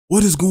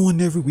What is going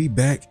on, we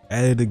back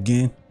at it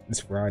again. It's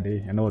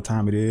Friday. I know what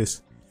time it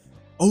is.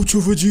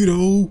 Ultra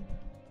Vegito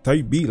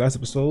type beat. Last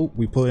episode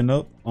we putting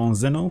up on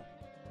Zeno,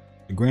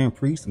 the Grand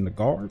Priest and the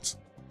guards.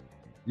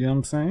 You know what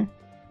I'm saying?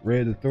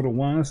 Ready to throw the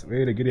ones,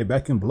 ready to get it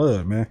back in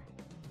blood, man.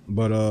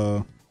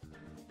 But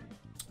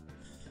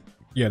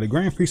yeah, the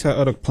Grand Priest had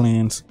other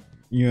plans,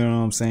 you know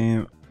what I'm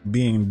saying,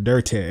 being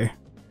dirty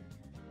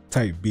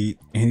type beat,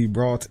 and he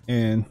brought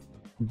in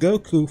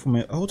Goku from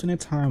an alternate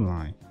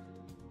timeline.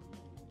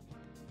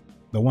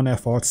 The one that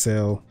fought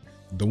Cell,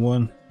 the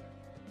one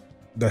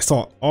that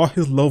saw all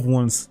his loved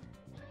ones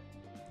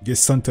get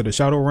sent to the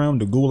Shadow Realm,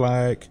 the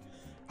Gulag,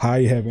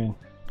 High Heaven,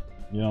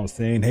 you know what I'm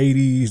saying,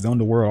 Hades, the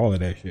Underworld, all of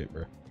that shit,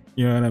 bro.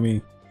 You know what I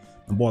mean?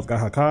 The boys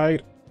got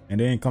Hakkai'd and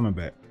they ain't coming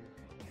back.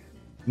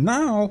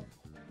 Now,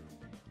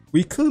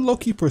 we could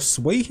low-key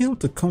persuade him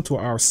to come to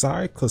our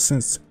side, because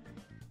since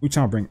we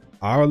trying to bring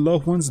our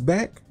loved ones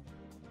back,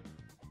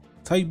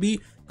 type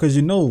beat, because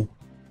you know,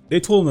 they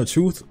told him the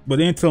truth, but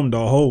they didn't tell him the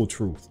whole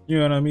truth. You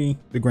know what I mean?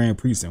 The Grand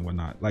Priest and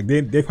whatnot. Like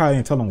they probably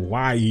didn't tell him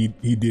why he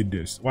did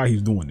this, why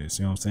he's doing this.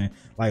 You know what I'm saying?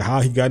 Like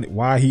how he got it,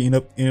 why he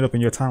ended up in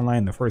your timeline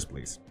in the first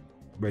place.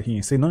 But he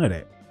didn't say none of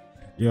that.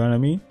 You know what I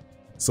mean?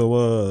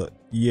 So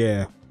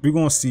yeah, we're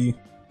gonna see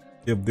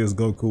if this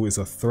Goku is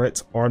a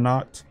threat or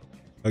not.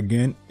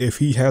 Again, if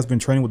he has been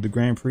training with the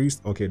Grand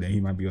Priest, okay, then he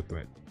might be a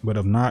threat. But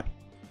if not,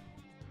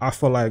 I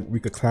feel like we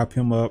could clap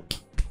him up.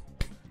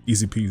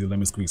 Easy peasy,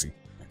 lemon squeezy.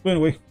 But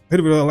anyway, hit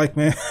a video, like,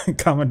 man,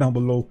 comment down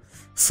below,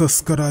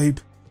 subscribe,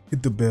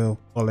 hit the bell,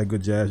 all that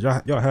good jazz.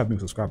 Y'all have been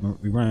subscribing.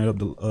 We running up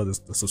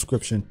the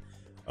subscription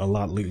a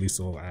lot lately,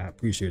 so I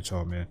appreciate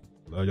y'all, man.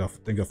 Y'all,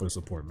 thank y'all for the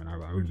support, man. I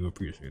really do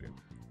appreciate it.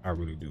 I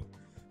really do.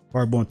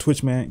 Alright, boy, on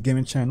Twitch, man,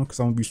 gaming channel,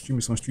 because I'm gonna be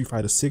streaming some Street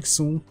Fighter 6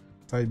 soon.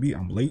 Type beat.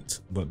 I'm late,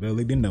 but better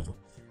late than never.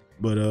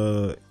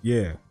 But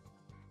yeah,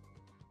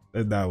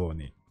 let's dive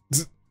on it.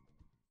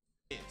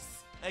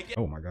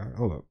 Oh my god,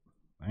 hold up,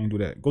 I ain't do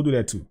that. Go do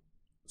that too.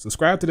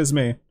 Subscribe to this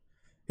man,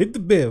 hit the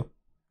bell,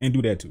 and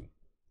do that too.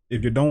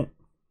 If you don't,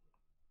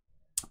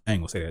 I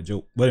ain't gonna say that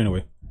joke. But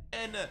anyway,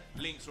 and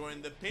links are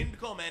in the pinned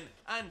comment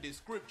and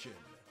description.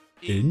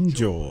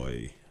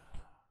 Enjoy.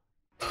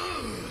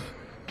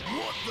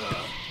 What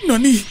the?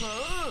 Nani?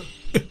 Huh?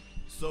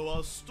 So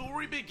our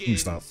story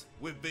begins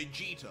with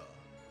Vegeta,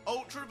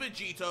 Ultra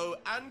Vegito,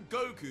 and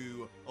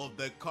Goku of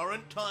the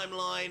current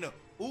timeline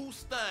all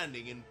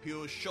standing in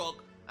pure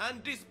shock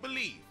and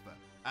disbelief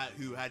at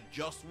who had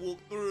just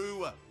walked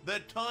through the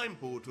time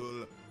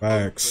portal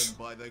opened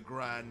by the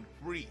Grand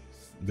Priest.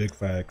 Big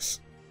facts.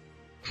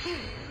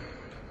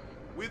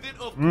 With it,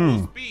 of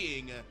course,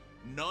 being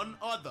none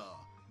other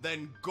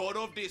than God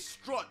of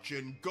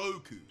Destruction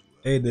Goku.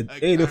 Hey,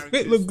 the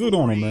fit look good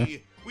on him, man.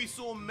 We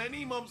saw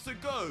many months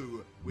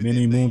ago,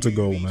 many moons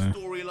ago, man.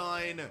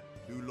 Storyline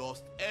who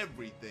lost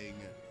everything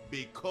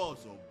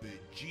because of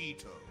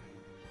Vegito.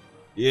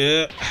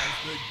 Yeah.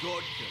 As the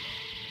God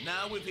Killer,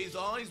 now with his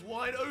eyes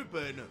wide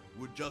open,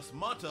 would just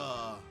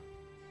mutter,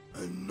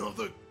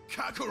 "Another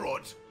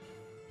Kakarot?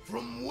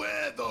 From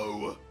where,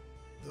 though?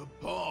 The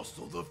past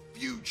or the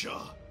future?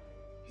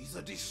 He's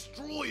a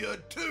destroyer,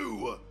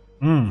 too.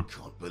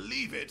 Can't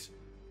believe it.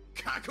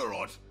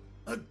 Kakarot,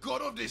 a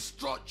god of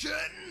destruction."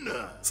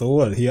 So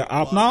what? He an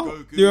op now?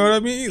 Goku, you know what I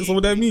mean? So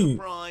what that mean?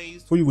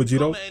 For you,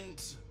 Vegito?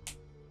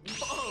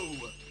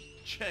 Whoa,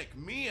 check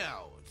me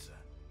out.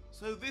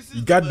 So this is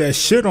you got that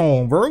shit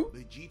on, bro.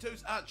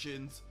 Vegito's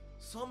actions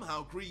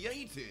somehow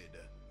created.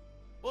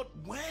 But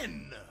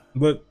when?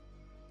 But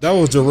that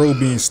was Jiro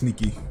being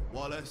sneaky.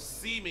 While a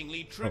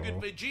seemingly triggered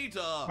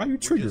Vegeta Why you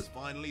triggered? Would just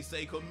finally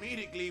say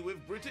comedically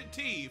with gritted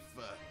teeth,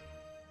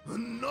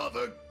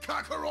 "Another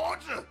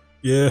Kakarot?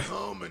 Yeah.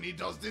 How many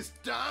does this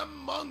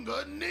damn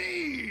manga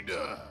need?"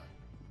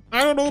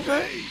 I don't know,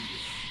 bro. Hey,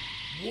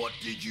 what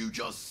did you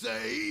just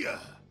say?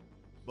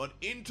 But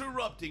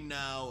interrupting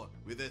now,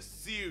 with a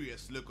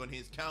serious look on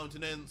his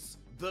countenance,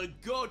 the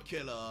God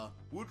Killer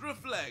would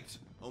reflect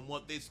on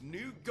what this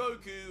new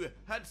Goku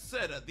had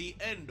said at the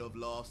end of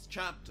last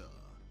chapter,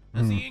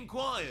 as he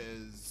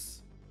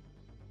inquires,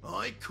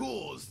 "I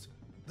caused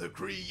the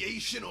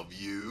creation of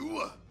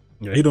you?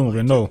 Yeah, he don't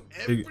even know.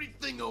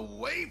 Everything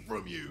away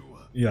from you.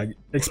 Yeah,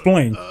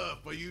 explain. What on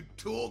earth are you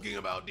talking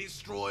about,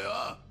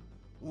 Destroyer?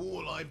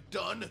 All I've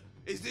done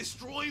is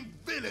destroy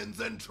villains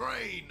and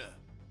train.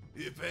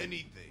 If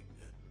anything,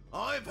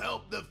 I've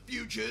helped the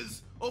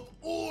futures of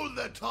all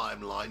the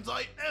timelines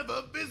I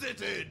ever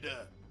visited.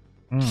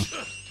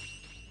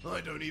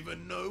 I don't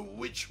even know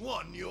which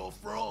one you're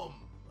from.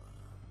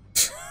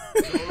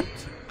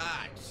 Don't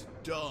act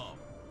dumb."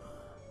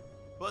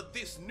 But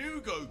this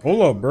new Goku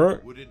Hold up, bro.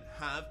 wouldn't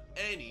have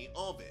any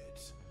of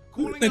it.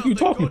 Calling think out you the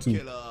talking God to?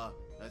 Killer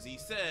as he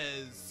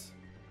says,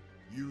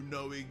 "You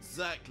know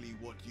exactly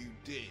what you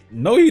did.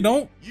 No, you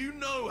don't. You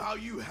know how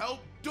you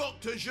helped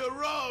Dr.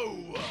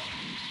 Gero."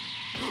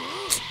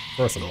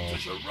 First of all,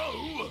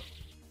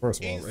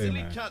 hey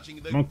man,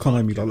 don't come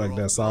at me like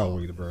that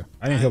sideways, bro.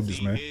 I didn't help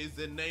this man.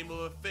 The name of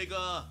a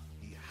figure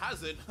he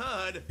hasn't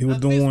heard. He was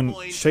doing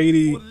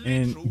shady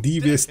and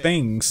devious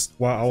things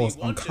while I was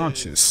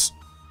unconscious.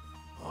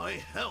 I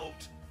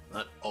helped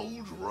that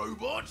old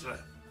robot?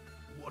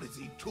 What is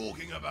he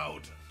talking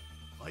about?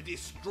 I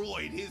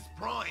destroyed his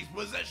prized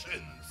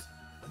possessions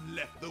and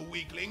left the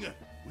weakling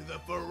with a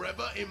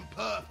forever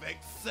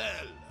imperfect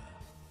cell.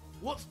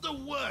 What's the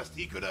worst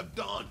he could have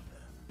done?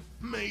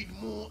 Made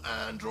more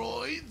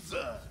androids?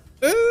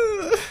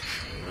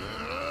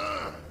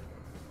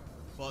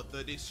 But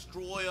the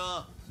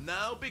destroyer,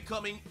 now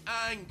becoming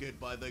angered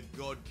by the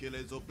god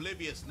killer's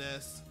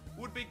obliviousness,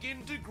 would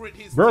begin to grit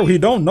his bro, he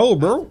don't know,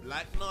 bro.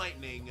 Black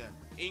lightning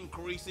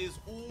increases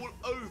all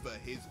over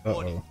his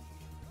body.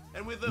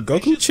 And with a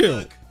Goku, vicious chill.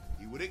 look,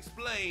 he would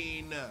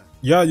explain,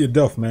 Yeah, you're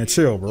deaf, man.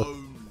 Chill, bro.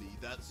 only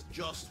that's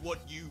just what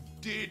you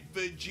did,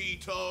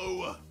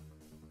 Vegito.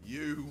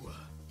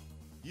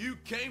 You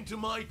came to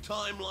my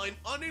timeline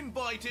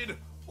uninvited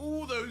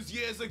all those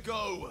years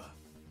ago,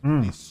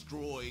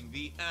 destroying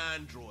the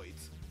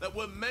androids that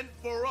were meant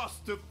for us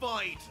to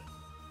fight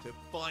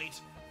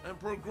and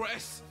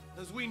progress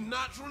as we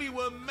naturally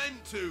were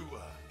meant to.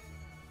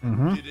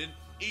 Didn't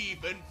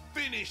even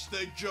finish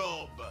the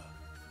job,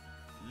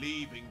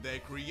 leaving their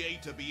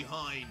creator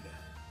behind.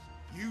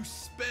 You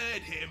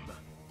spared him,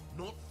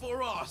 not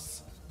for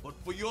us, but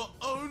for your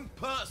own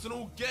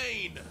personal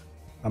gain.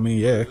 I mean,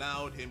 yeah.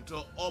 Allowed him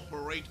to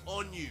operate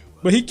on you.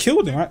 But he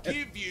killed him.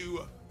 Give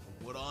you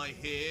what I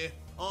hear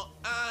are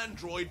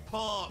android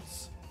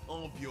parts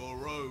of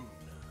your own.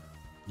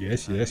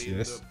 Yes, And yes, in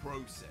yes. the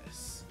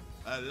process,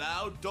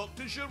 allowed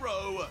Dr.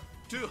 Giro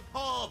to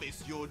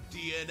harvest your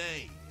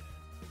DNA.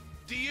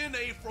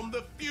 DNA from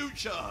the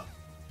future.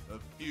 A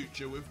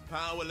future with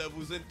power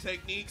levels and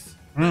techniques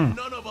that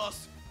none of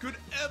us could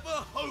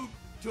ever hope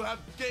to have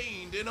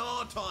gained in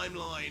our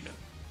timeline.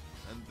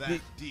 And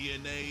that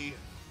DNA...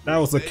 That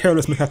was a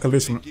careless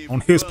miscalculation on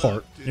his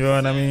part. You know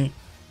what I mean?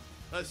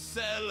 A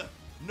cell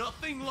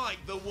nothing like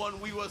the one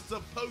we were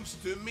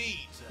supposed to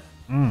meet.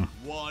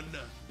 One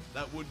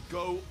that would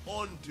go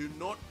on to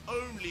not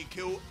only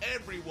kill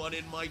everyone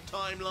in my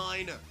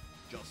timeline,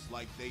 just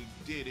like they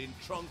did in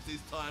Trunks'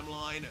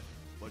 timeline,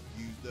 but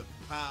use the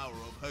power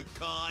of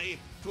Hakai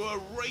to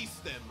erase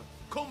them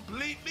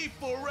completely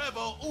forever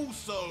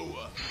also.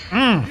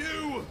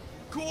 You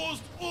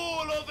caused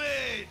all of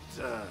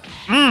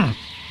it!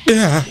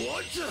 Yeah.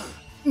 What?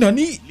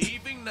 Nani?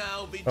 Leaving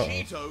now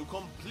Vegito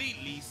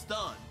completely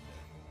stunned.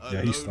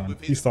 Yeah, he's Alone stunned. with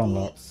He's his stunned now.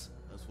 thoughts,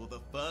 as for the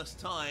first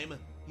time,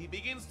 he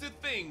begins to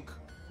think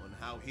on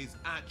how his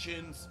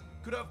actions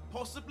could have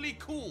possibly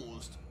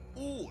caused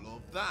all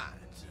of that,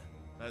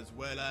 as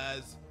well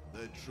as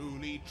the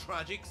truly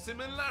tragic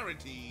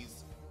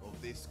similarities of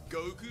this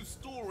Goku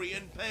story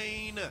and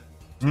pain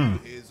to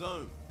his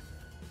own.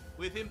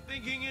 With him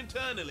thinking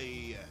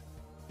internally,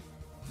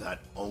 that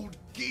old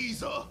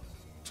geezer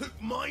took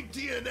my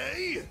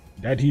DNA?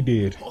 That he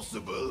did.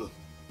 Possible.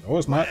 No,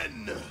 it's not.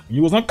 When?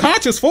 You was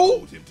unconscious, fool.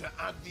 Told him to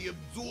add the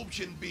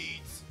absorption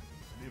beads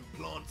and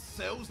implant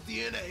Cell's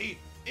DNA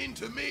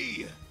into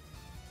me.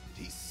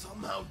 Did he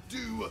somehow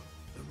do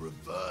the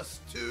reverse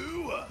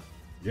too?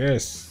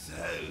 Yes.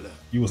 Cell.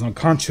 You was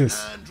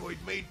unconscious. Android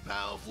made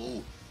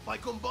powerful by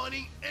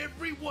combining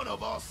every one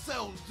of our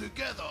cells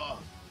together.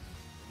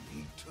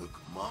 He took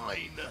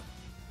mine.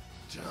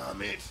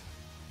 Damn it.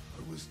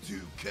 I was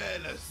too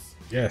careless.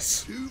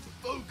 Yes. Too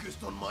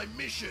focused on my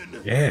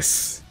mission.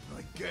 Yes.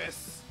 I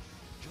guess,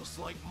 just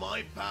like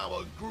my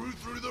power grew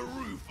through the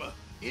roof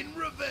in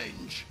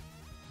revenge,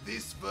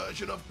 this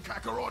version of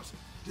Kakarot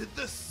did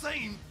the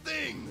same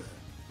thing.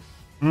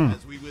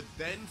 As we would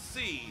then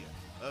see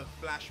a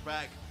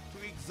flashback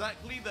to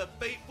exactly the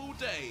fateful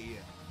day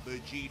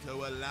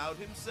Vegito allowed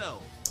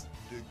himself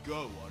to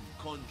go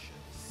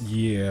unconscious.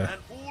 Yeah.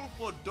 And all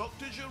for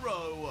Dr.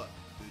 Giro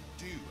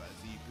to do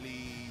as he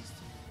pleased,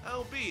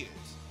 albeit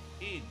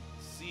in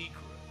secret.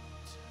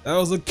 That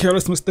was a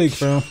careless mistake,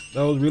 fam.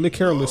 That was really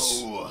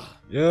careless. Oh.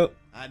 Yep.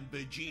 And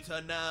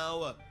Vegeta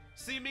now,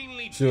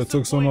 seemingly Should've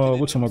took some, disappointed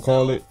in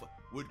whatchamacallit, himself,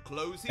 would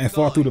close his and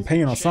fought through the eyes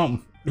pain in or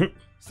shame, something.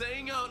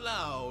 saying out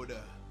loud,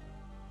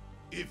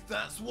 "If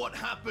that's what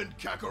happened,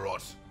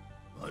 Kakarot,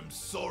 I'm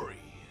sorry.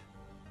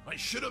 I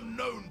should have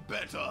known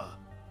better.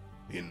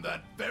 In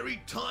that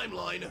very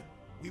timeline,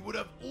 we would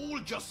have all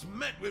just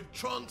met with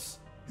Trunks,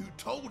 who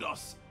told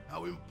us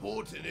how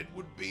important it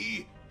would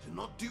be to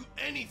not do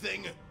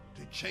anything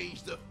to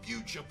change the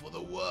future for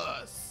the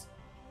worse.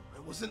 I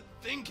wasn't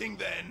thinking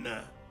then.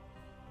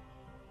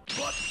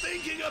 But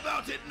thinking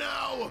about it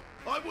now,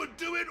 I would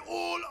do it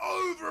all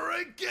over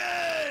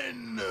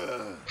again!"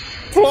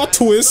 Plot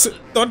twist.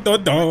 Dun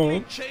dun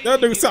dun. That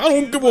nigga said, I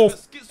don't give a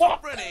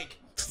fuck.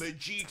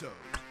 Vegito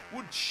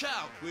would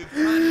shout with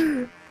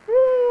passion.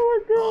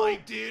 Oh my god. I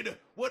did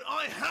what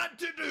I had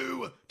to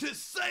do to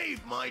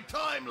save my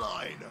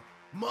timeline,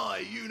 my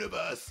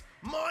universe,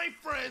 my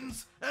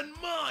friends, and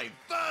my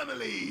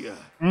family.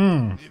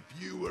 If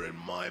you were in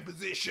my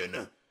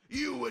position,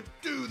 you would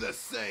do the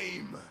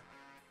same.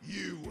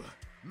 You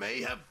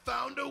may have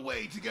found a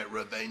way to get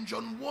revenge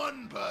on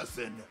one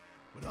person,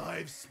 but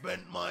I've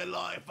spent my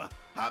life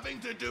having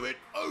to do it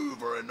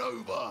over and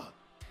over.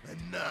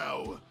 And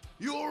now,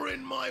 you're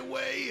in my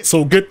way.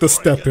 So get the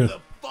step in.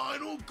 The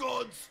final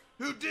gods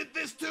who did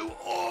this to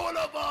all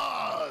of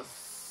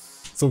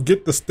us. So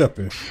get the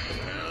stepping.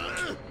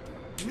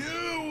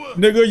 You,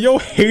 Nigga, your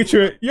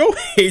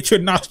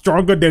hatred not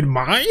stronger than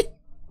mine?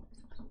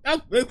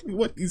 That's basically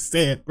what he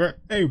said, bro.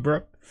 Hey,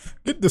 bro,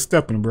 get the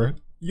stepping, bro.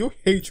 Your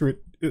hatred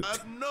is...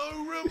 have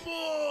no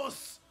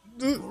remorse.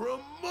 You're a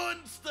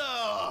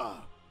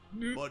monster.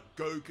 But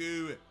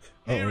Goku,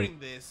 hearing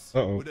this,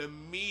 would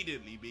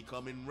immediately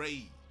become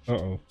enraged.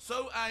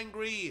 So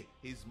angry,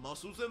 his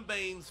muscles and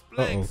veins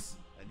flex,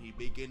 and he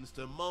begins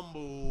to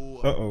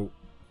mumble.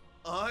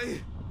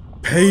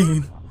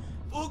 Pain,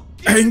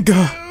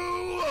 anger,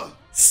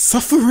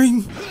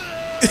 suffering,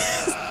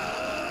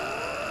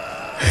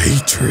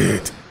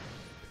 hatred.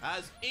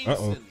 As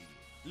instantly,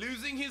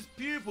 losing his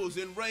pupils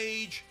in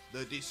rage,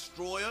 the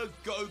destroyer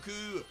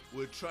Goku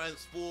would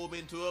transform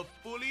into a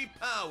fully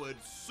powered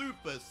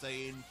Super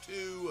Saiyan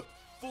 2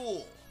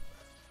 form.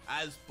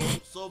 As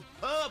bolts of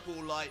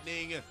purple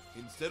lightning,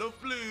 instead of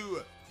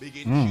blue,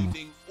 begin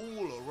shooting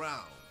all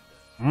around,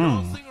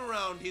 dancing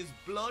around his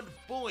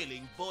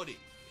blood-boiling body.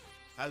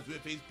 As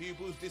with his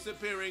pupils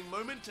disappearing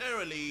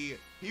momentarily,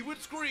 he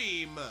would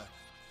scream,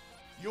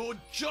 "You're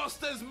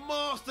just as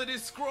Master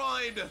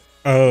described!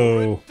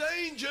 You're a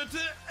danger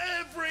to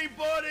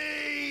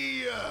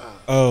everybody!"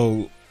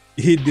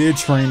 He did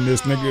train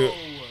this nigga.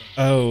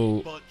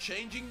 But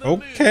changing the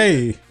mood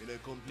in a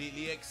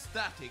completely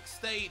ecstatic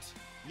state,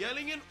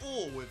 yelling in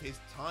awe with his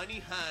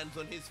tiny hands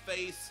on his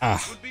face,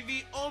 would be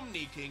the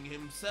Omni King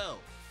himself.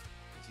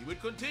 As he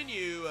would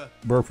continue,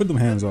 bro, put them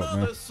hands up,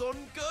 man.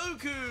 Son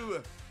Goku,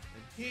 and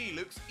he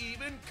looks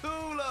even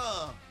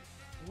cooler.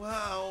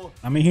 Wow.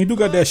 I mean, he do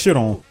got that shit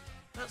on.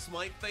 That's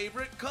my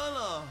favorite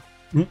color.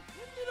 When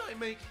did I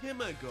make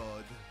him a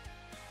god?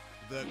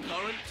 The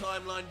current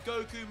timeline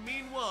Goku,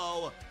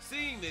 meanwhile,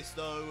 seeing this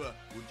though,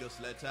 would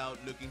just let out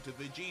looking to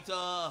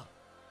Vegeta.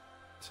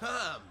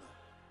 Damn,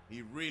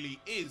 he really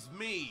is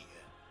me.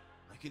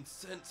 I can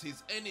sense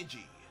his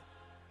energy,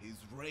 his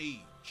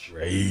rage.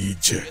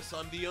 I guess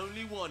I'm the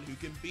only one who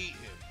can beat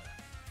him.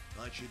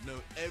 I should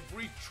know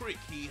every trick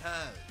he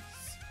has.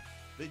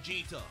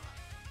 Vegeta,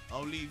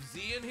 I'll leave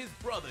Z and his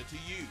brother to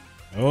you.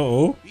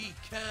 Be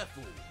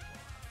careful.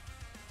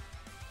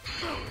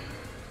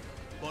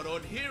 But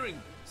on hearing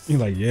this, he's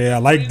like, yeah, I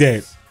like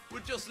that.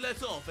 Would just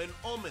let off an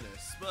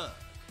ominous smirk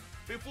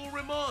before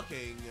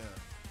remarking,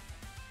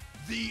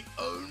 "The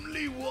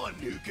only one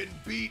who can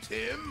beat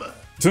him?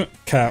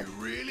 Cap. You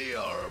really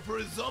are a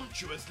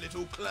presumptuous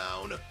little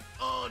clown,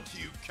 aren't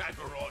you,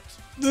 Kakarot?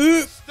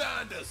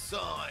 Stand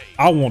aside."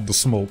 I want the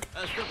smoke.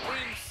 As the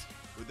prince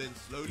would then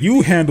slowly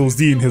you handle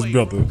Z and his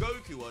brother.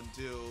 Goku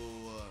until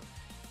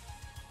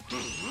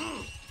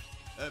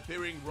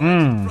appearing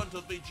right in front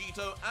of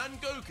Vegito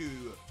and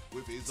Goku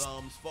with his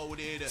arms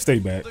folded. Stay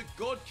back. The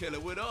God Killer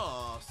would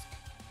ask,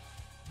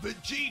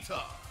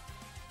 "Vegeta,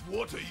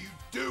 what are you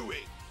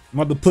doing?" I'm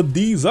about to put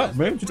these up,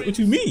 man. What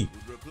you mean?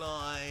 Would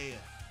reply,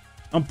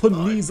 I'm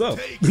putting these up.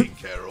 Taking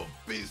care of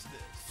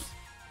business.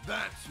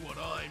 That's what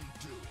I'm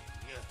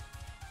doing.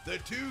 The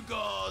two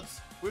gods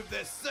with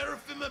their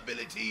seraphim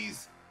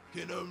abilities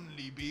can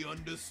only be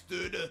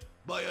understood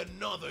by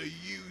another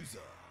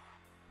user.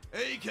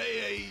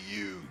 AKA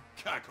you,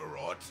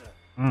 Kakarot.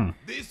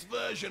 This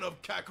version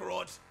of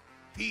Kakarot,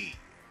 he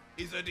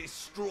is a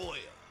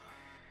destroyer.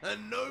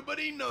 And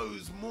nobody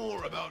knows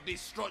more about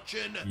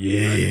destruction and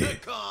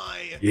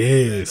Nakai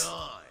than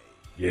I.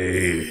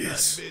 And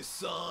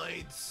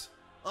besides,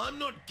 I'm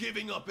not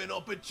giving up an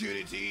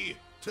opportunity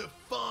to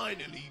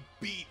finally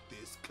beat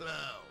this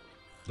clown.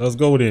 Let's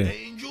go then.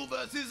 Angel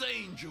versus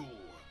Angel.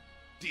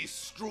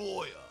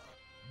 Destroyer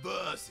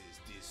versus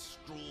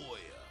Destroyer.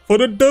 For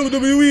the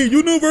WWE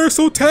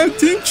Universal Tag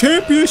Team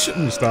Championship.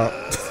 Stop.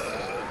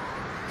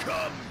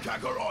 Come,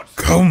 Kakarot.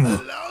 Come.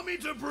 Allow me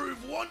to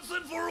prove once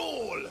and for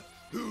all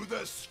who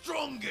the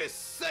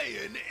strongest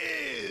Saiyan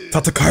is.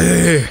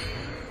 Tatakaye.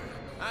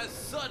 As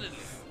suddenly,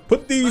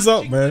 put these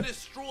up, man. The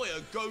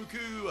destroyer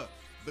Goku,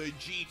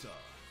 Vegeta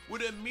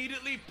would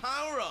immediately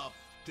power up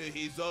to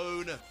his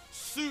own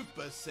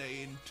Super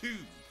Saiyan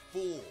 2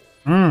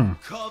 form.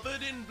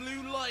 Covered in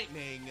blue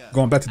lightning.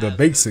 Going back to the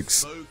basics.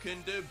 Smoke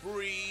and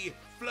debris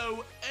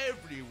flow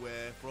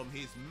everywhere from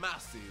his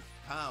massive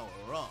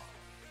power up.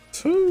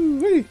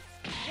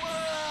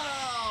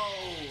 Wow!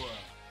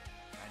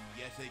 And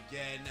yet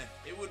again,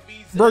 it would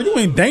be bro, you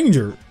in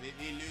danger.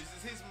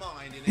 Loses his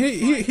mind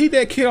he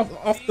that kid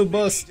off the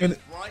bus and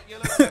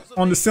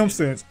on The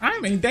Simpsons.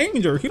 I'm in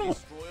danger. He don't.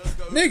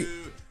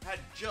 Nigga. Had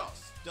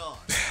just done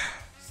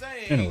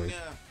saying, Anyway.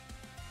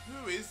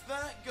 Who is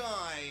that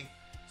guy?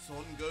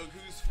 Son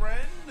Goku's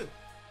friend?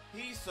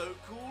 He's so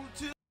cool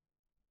too.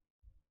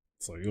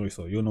 So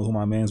you know who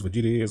my man's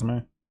Vegeta is,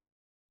 man?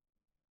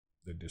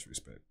 The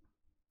disrespect.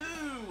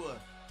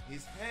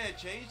 His hair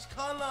changed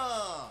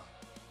color.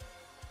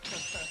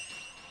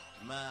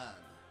 Man,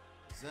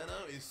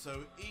 Zeno is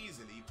so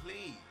easily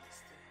pleased.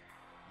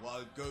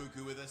 While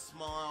Goku with a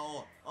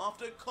smile,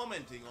 after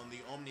commenting on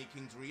the Omni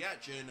King's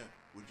reaction,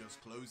 would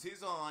just close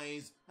his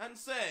eyes and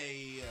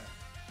say,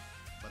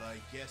 "But I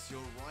guess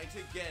you're right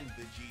again,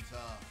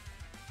 Vegeta.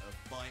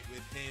 A fight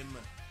with him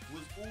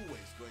was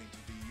always going to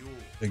be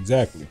yours.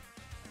 Exactly.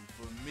 And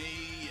for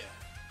me,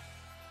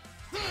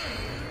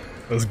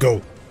 Let's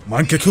go.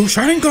 Mangekyou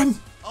Sharingan.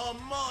 are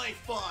my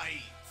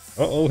fights.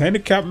 Uh-oh,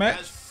 handicap As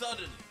match.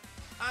 suddenly,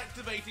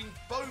 activating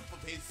both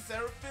of his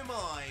seraphim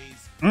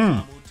eyes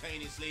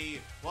simultaneously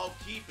while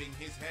keeping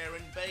his hair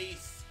in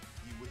base,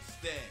 he would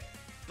stare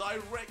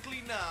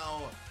directly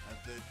now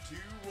at the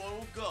two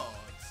royal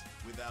guards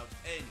without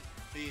any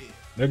fear.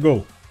 There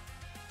go.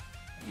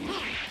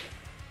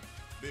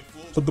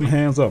 Before Put them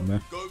hands up,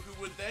 man. Goku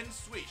would then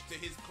switch to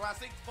his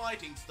classic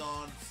fighting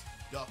stance,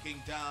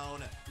 ducking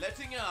down,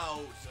 letting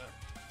out.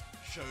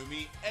 Show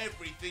me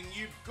everything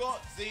you've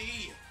got,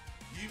 Z.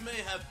 You may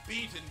have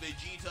beaten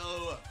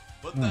Vegito,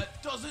 but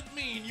that doesn't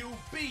mean you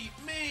beat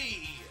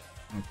me.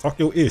 Talk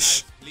your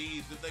ish. As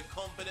pleased with the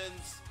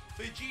confidence,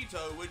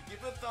 Vegito would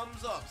give a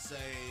thumbs up,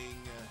 saying,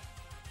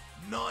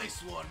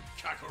 "Nice one,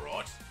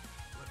 Kakarot,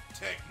 but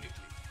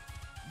technically,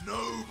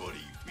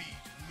 nobody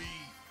beat me."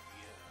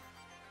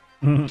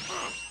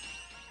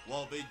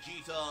 While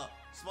Vegeta,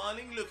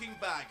 smiling looking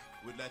back,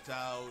 would let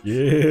out,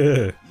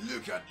 Yeah.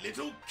 "Look at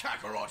little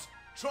Kakarot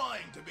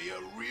trying to be a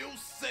real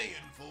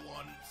Saiyan for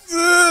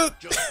once.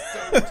 Just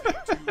don't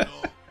take too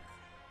long,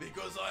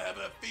 because I have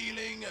a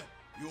feeling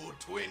your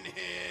twin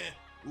here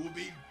will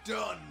be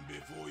done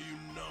before you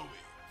know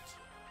it."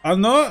 I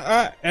know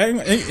I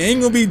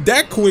ain't gonna be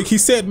that quick. He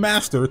said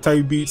master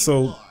type beat,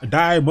 so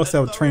Dai must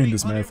have trained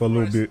this man for a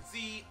little bit.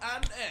 Z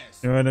and S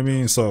You know what I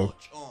mean? So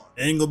watch on,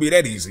 ain't gonna be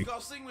that easy.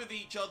 discussing with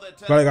each other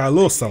But I got a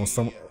little telepathically.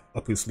 something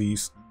up his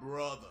sleeves.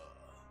 Brother,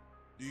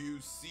 do you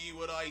see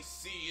what I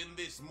see in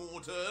this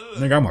mortal?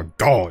 Nigga, I'm a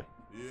god.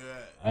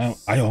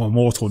 Yes. I am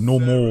immortal no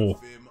more.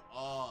 Seraphim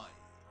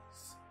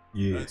eyes.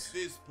 Yes. At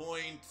this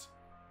point,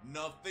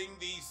 nothing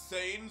these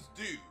Saiyans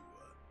do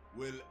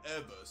will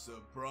ever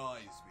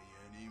surprise me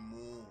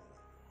anymore.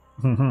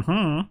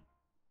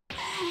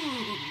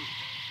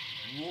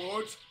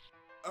 What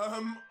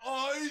am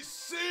I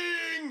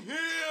seeing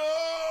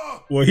here?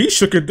 Well, he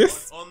shook at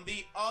this. But on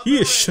the other He is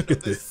end shook of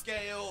at the this.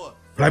 scale,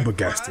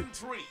 Flabbergasted. the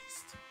Grand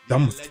Priest, the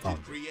Dumbfounded.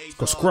 alleged creator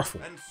Got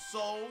scruffle. and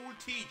sole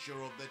teacher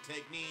of the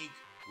technique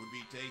would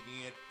be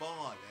taking it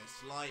far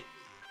less lightly.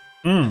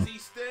 As he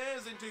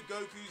stares into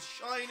Goku's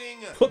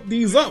shining. Put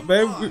these up,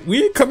 man.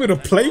 We ain't come here to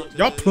play.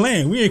 Y'all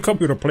playing. We ain't come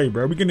here to play,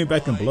 bro. We getting it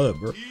back in blood,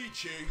 bro.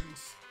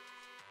 Teachings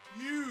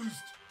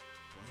used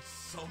by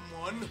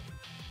someone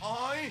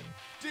I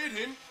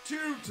didn't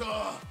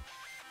tutor.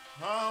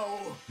 How?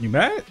 You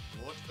mad?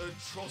 What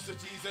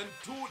atrocities and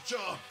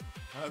torture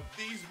have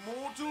these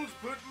mortals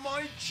put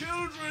my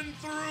children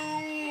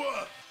through?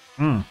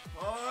 I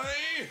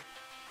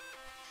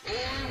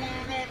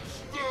will not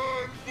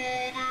stand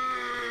for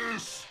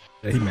this.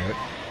 Yeah, he mad.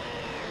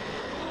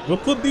 Well,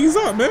 put these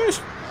up, man.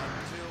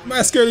 I'm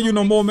not scared of you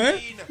no more, man.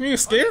 You ain't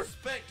scared.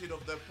 Unexpected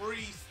of the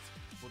priest,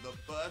 for the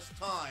first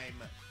time,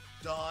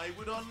 Dai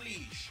would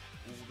unleash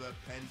all the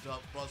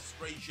pent-up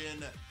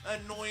frustration,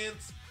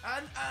 annoyance,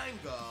 and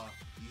anger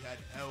he had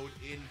held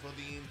in for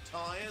the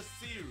entire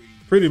series.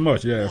 Pretty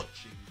much, yeah.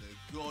 Watching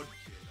the God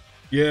Killer.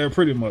 Yeah,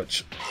 pretty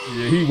much.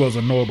 Yeah, he was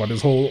annoyed by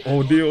this whole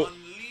deal. On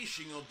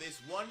unleashing of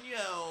this one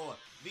yell,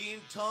 the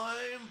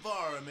entire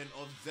environment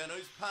of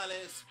Zeno's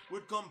palace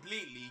would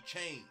completely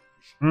change,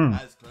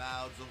 as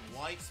clouds of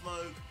white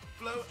smoke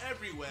flow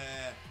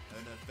everywhere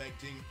and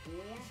affecting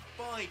all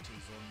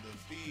fighters on the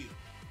field.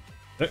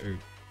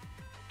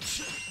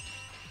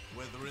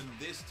 Whether in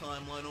this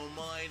timeline or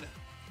mine,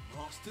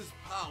 Master's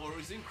power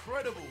is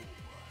incredible.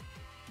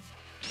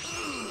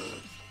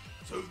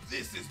 So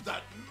this is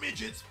that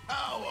midget's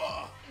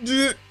power.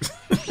 Yeah.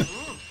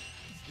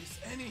 This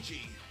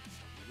energy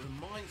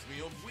reminds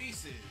me of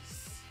Whis'.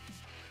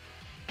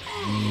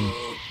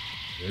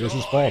 Yeah, this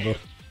is father.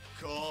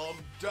 Calm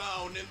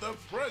down in the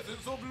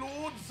presence of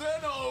Lord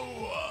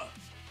Zeno.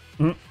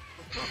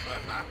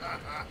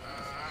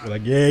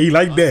 Like, yeah, he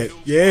like that.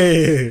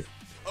 Yeah.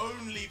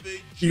 Only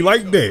Vegito He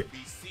like that. would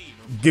be seen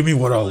of Give me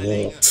what I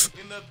smiling want.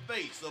 in the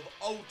face of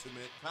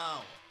ultimate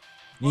power.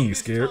 You ain't But this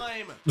scared.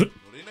 time, not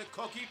in a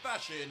cocky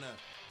fashion,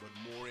 but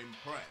more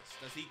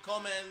impressed as he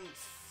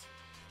comments,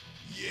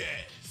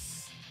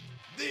 "Yes,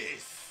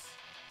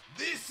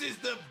 this is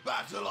the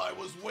battle I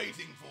was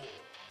waiting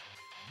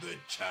for. The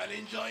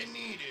challenge I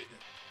needed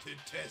to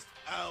test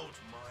out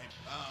my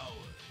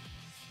powers.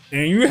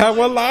 And you have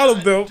a lot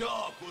of them.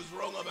 Dark was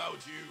wrong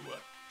about you.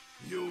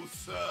 You'll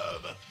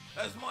serve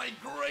as my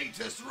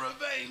greatest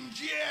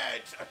revenge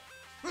yet."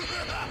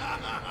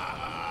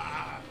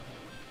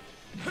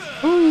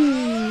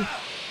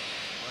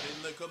 But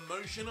in the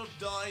commotion of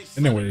Dai's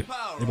Anyway,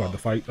 power, they about to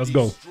fight. Let's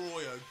go.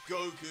 Destroyer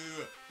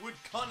Goku would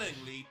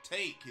cunningly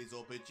take his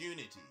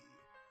opportunity,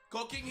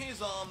 cocking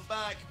his arm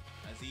back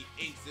as he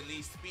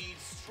instantly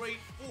speeds straight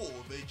for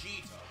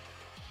Vegeta.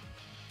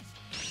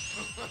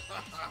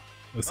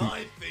 Let's see.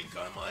 I think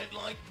I might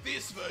like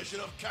this version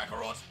of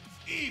Kakarot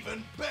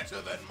even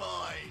better than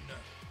mine.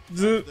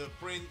 The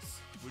prince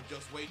would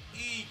just wait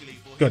eagerly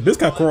for God, this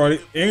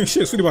Kakarot ain't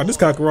shit sweet about this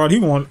Kakarot. He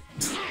want.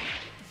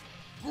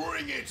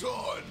 Bring it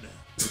on!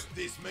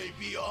 This may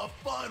be our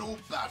final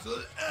battle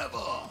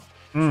ever.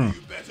 So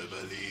you better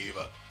believe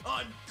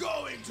I'm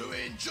going to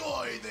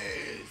enjoy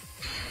this.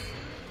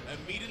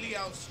 Immediately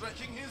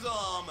outstretching his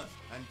arm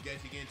and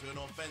getting into an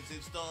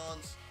offensive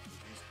stance with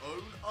his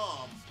own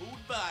arm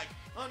pulled back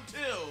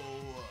until...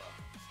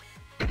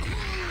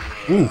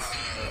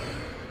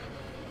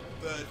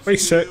 The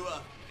Face two, check.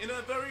 in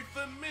a very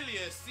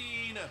familiar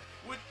scene,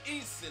 would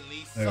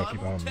instantly I gotta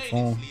keep it on the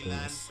phone, simultaneously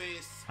land 'cause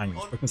fists I ain't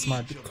on expecting each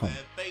somebody to of come.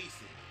 their faces,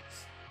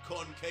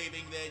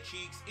 concaving their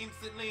cheeks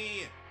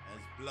instantly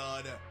as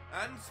blood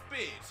and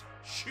spit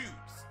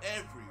shoots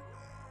everywhere.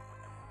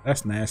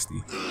 That's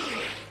nasty.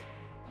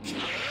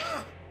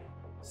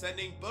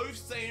 Sending both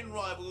Saiyan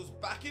rivals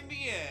back in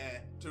the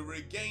air to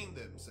regain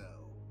themselves.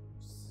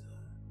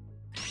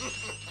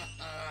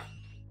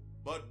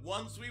 But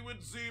once we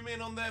would zoom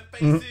in on their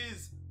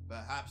faces,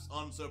 perhaps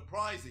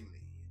unsurprisingly,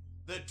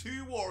 the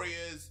two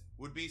warriors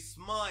would be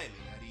smiling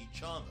at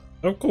each other.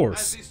 Of As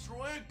course.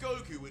 Destroyer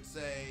Goku would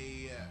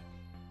say,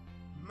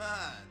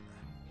 man,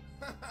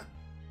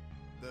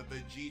 the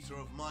Vegito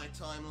of my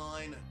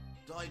timeline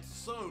died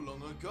so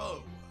long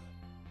ago.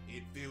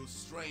 It feels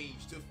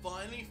strange to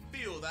finally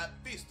feel that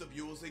fist of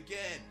yours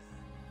again.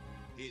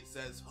 It's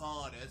as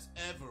hard as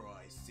ever,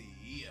 I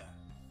see.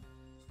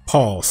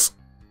 Pause.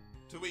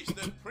 To which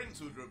the prince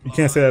would reply, You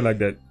can't say that like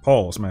that.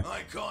 Pause, man.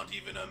 I can't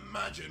even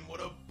imagine what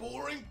a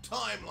boring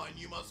timeline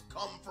you must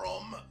come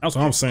from. That's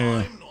what I'm if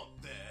saying. I'm not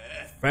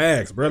there.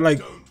 Facts, bro. Like,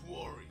 Don't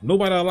worry.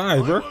 nobody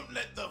alive, I bro. won't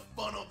let the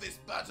fun of this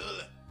battle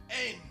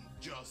end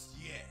just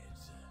yet.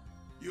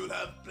 You'll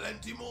have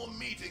plenty more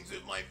meetings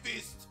with my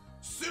fist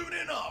soon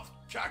enough,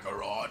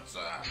 Kakarot.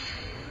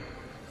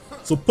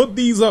 So put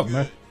these up,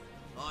 man.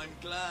 I'm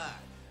glad.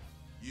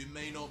 You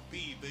may not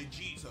be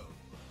Vegito,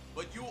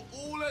 but you're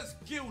all as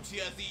guilty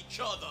as each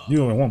other. You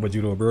don't want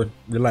Vegito, bro.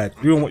 Relax.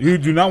 You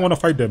do not want to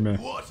fight that man.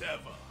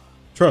 Whatever.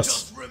 Trust.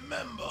 Just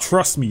remember.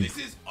 Trust me. This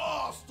is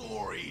our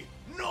story,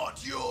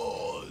 not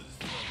yours.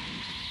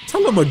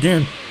 Tell him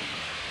again.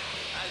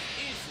 As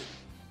instantly,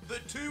 the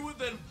two would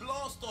then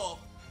blast off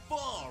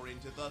far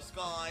into the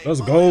sky.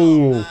 Let's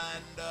go. And,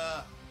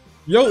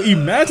 Yo,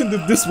 imagine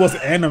if this was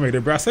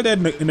animated, bro. I said that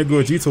in the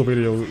Vegito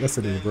video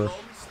yesterday, bro.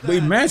 But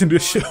imagine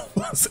this shit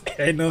was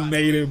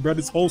animated, bro.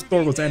 This whole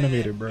story was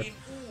animated, bro.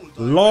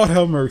 Lord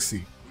have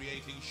mercy.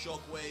 creating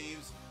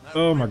shockwaves that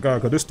Oh my god,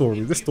 cause this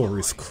story ripple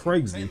is behind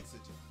crazy. intensity.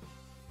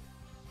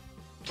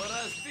 But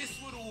as this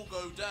would all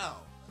go down,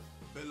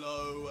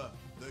 below,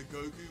 the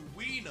Goku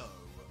we know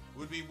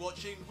would be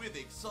watching with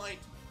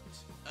excitement,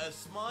 a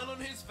smile on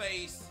his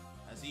face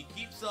as he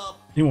keeps up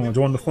He wanna with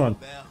join the all fun.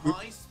 their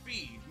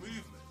high-speed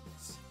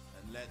movements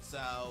and lets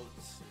out.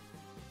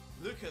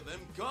 Look at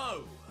them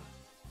go!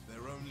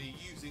 They're only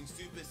using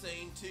Super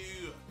Saiyan 2.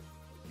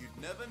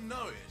 You'd never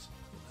know it,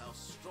 how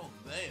strong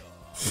they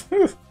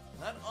are.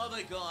 That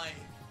other guy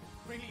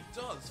really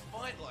does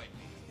fight like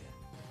me.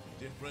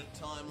 Different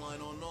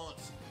timeline or not,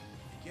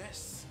 I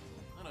guess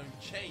I don't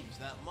change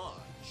that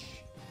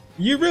much.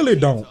 You really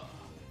don't.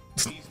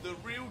 He's the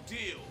real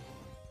deal.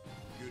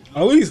 Good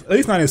At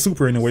least not in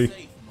Super anyway.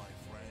 safe, my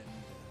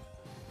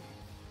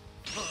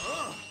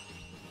friend.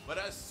 But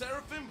as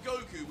Seraphim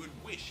Goku would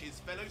wish his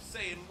fellow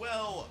Saiyan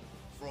well,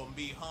 from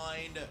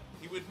behind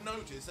he would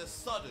notice a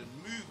sudden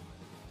movement.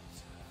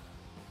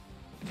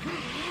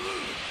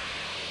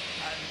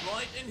 And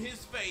right in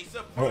his face,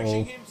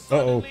 approaching him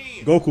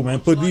suddenly, Goku, man,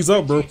 put these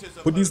up, bro.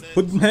 Put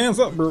them hands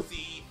up, bro.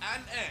 C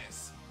and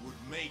S would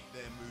make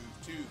their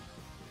move too,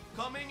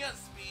 coming at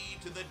speed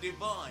to the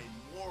divine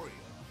warrior.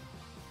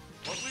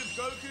 But with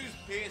Goku's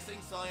piercing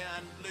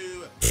cyan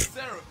blue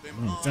seraphim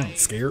I ain't eyes,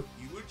 scared.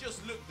 you would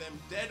just look them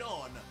dead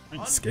on, I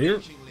ain't scared.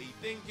 unflinchingly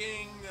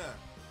thinking,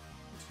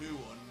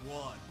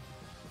 2-on-1.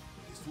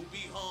 This will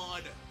be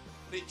hard,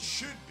 but it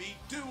should be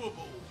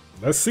doable.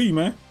 Let's see,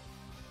 man.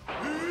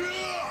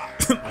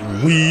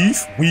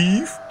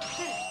 weave.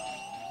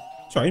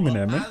 Try aiming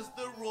that, man. As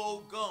the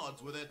royal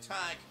guards would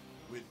attack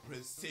with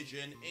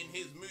precision in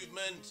his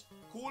movement,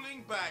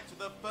 calling back to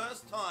the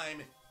first time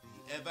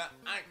he ever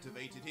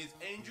activated his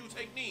angel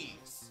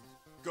techniques,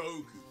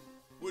 Goku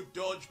would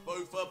dodge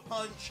both a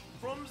punch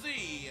from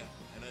Z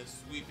and a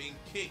sweeping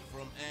kick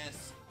from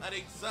S at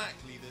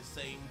exactly the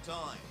same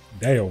time.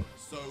 Damn.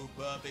 So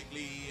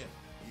perfectly,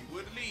 he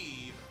would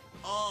leave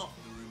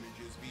after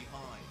images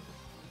behind,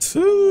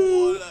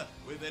 Two. all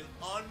with an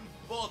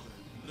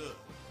unbothered look.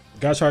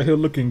 Guys out here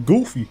looking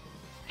goofy.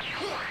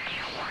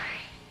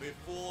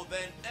 Before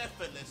then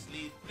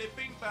effortlessly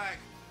flipping back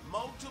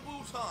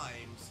multiple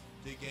times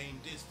to gain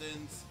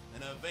distance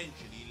and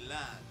eventually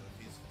land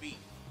on his feet.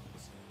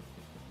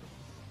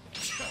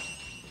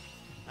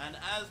 And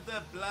as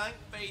the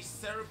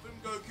blank-faced Seraphim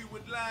Goku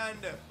would land,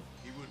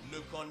 he would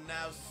look on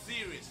now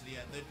seriously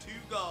at the two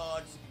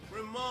guards,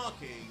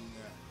 remarking,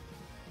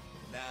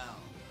 "Now,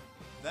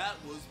 that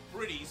was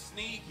pretty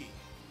sneaky.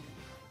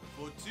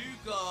 For two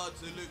guards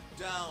who look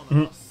down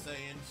on us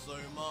saying so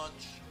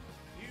much,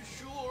 you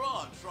sure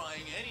are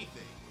trying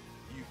anything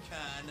you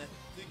can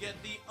to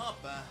get the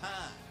upper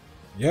hand.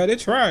 Yeah, they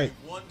tried.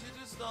 Wanted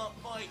to start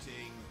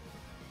fighting,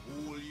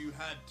 All you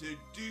had to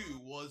do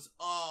was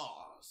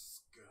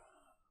ask.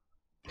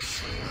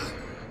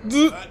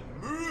 That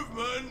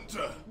movement!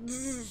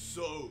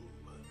 So,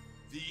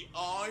 the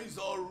eyes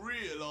are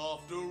real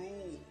after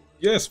all.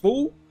 Yes,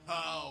 fool.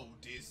 How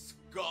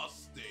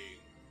disgusting.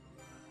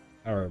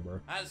 Alright, bro.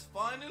 As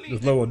finally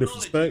This level of acknowledging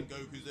disrespect.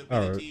 Goku's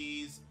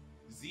abilities,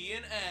 Z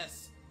and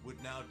S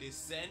would now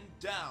descend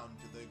down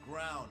to the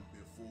ground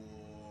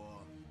before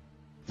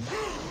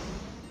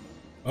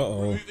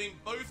removing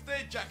both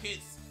their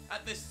jackets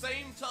at the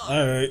same time.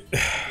 Alright.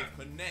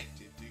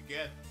 Connected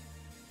together.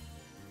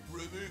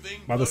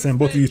 Removing About to send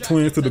both of you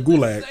twins to the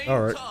gulag.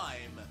 Alright.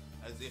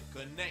 As if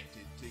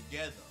connected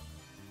together.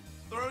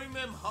 Throwing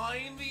them high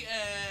in the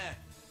air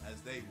as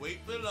they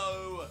wait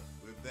below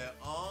with their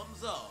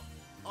arms up,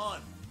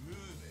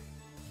 unmoving.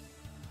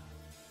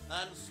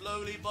 And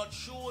slowly but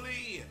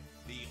surely,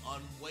 the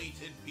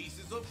unweighted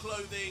pieces of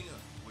clothing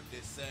would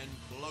descend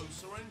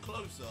closer and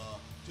closer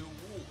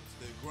towards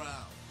the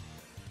ground.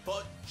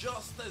 But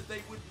just as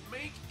they would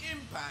make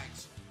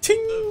impact, Ting!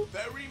 the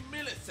very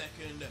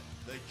millisecond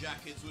the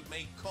jackets would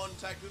make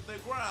contact with the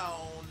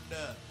ground,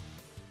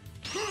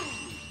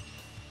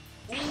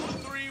 all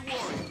three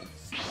warriors,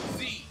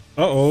 Z,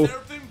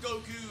 Seraphim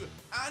Goku,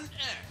 and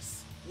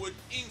S, would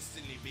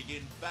instantly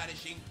begin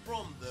vanishing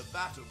from the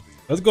battlefield.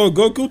 Let's go,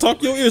 Goku.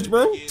 Talk your ears,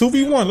 bro.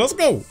 2v1. Let's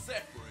go.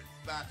 Separate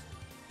battle.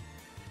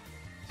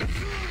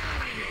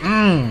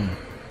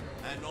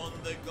 And on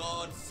the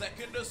God's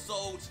second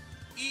assault,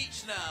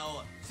 each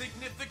now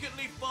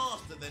significantly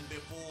faster than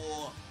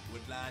before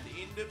would land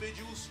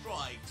individual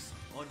strikes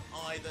on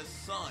either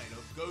side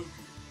of Goku,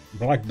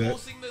 Like that.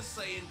 forcing the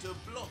Saiyan to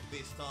block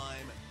this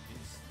time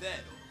instead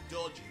of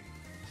dodging.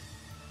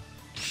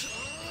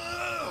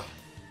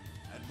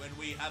 And when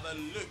we have a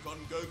look on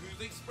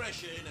Goku's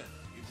expression,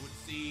 it would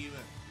seem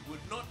it would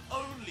not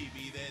only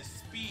be their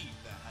speed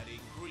that had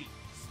increased,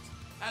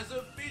 as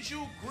a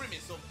visual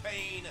grimace of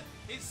pain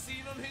is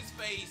seen on his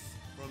face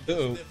from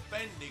just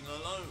defending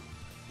alone,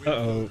 with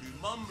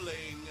Goku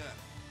mumbling,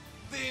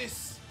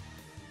 This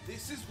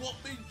is what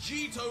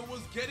Vegito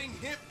was getting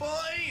hit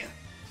by?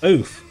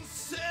 Oof.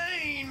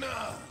 Insane!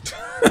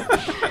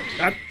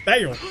 God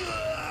damn.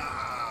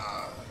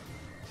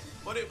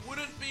 But it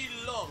wouldn't be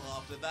long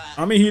after that.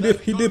 I mean, he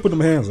did put them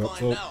hands up,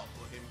 so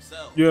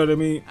you know what I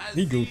mean.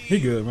 He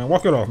good, man.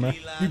 Walk it off, man.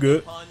 You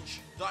good? Punch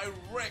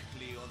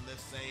directly on the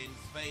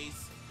Saiyan's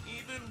face,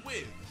 even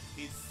with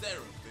his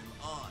seraphim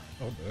eye.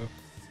 Oh damn.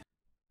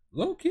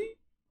 Low key.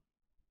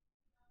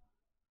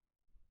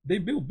 They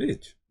built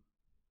bitch.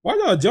 Why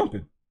y'all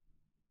jumping?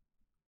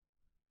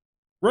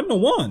 Run the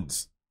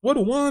ones. Where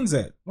the ones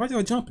at? Why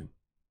y'all jumping?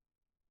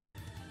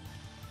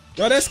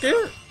 Y'all that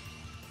scared?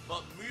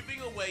 But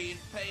moving away in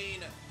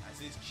pain as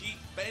his cheek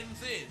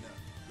bends in,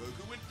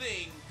 Goku would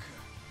think,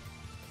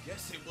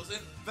 guess it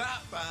wasn't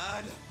that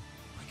bad.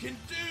 I can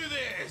do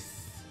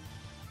this.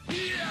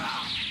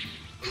 Yeah.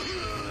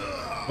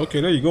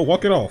 Okay, there you go.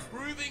 Walk it off.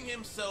 Proving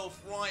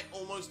himself right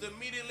almost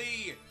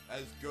immediately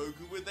as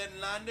Goku would then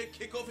land a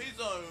kick of his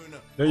own.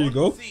 There you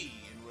go. Z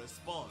in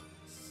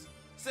response,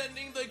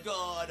 sending the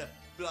guard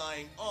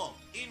flying off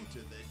into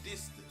the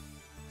distance.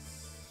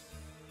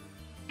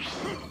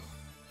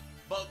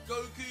 But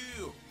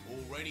Goku,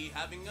 already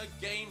having a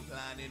game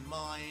plan in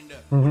mind,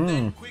 would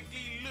then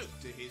quickly look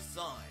to his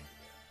side,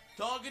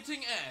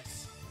 targeting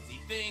S as he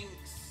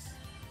thinks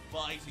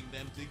fighting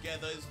them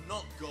together is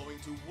not going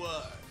to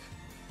work.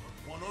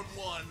 But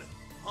one-on-one,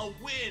 I'll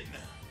win.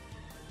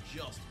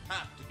 Just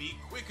have to be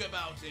quick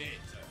about it.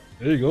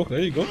 There you go. There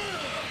you go.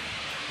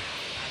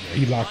 Yeah,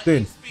 he locked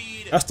in.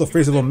 That's the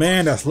face of a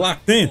man that's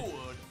locked in.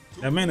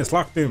 That man is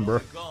locked in, bro.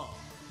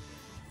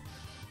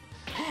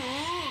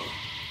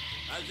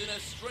 As in a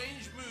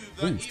strange move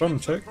that Stun even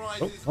check.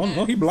 surprises Oh,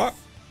 no, he blocked.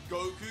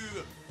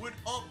 Goku would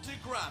opt to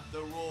grab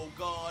the royal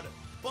guard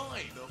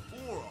by the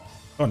forearm.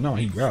 Oh no,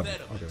 he grabbed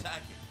it. Instead of Okay.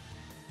 attacking,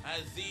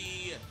 as Z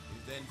is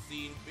then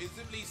seen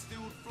visibly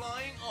still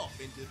flying off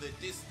into the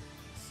distance.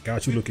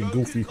 Got you with looking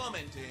Goku goofy.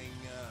 commenting,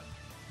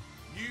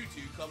 you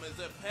two come as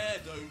a pair,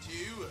 don't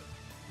you?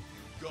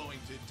 You're going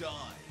to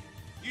die.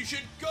 You should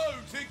go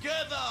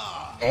together!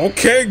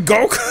 Okay,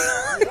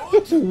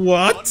 Goku.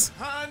 What?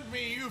 Unhand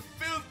me, you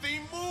filthy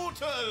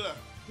mortal!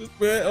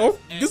 Man, oh,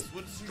 S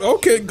would struggle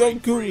okay, to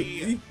break Goku.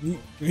 free,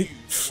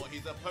 confused what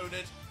his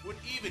opponent would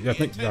even I be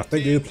think they're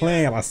attempting.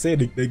 playing. I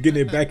said they're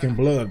getting it back in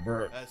blood,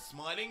 bro. A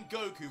smiling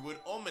Goku would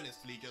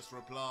ominously just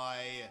reply,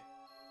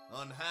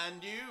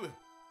 unhand you?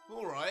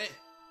 Alright,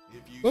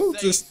 if you Oh, say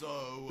just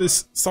so.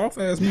 this soft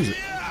ass music.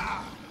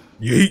 Yeah!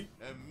 Yeet.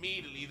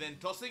 Immediately then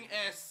tossing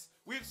S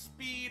with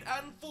speed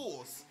and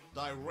force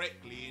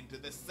directly into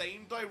the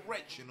same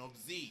direction of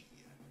Z,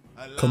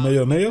 allowing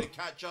Kamehameha? him to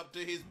catch up to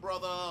his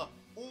brother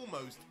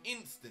almost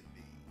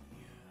instantly.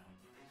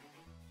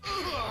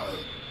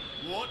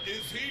 What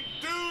is he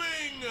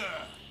doing?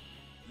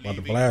 About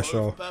to Leaving blast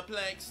both y'all.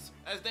 perplexed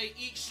as they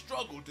each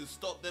struggle to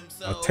stop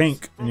themselves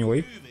tank, from anyway.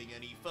 moving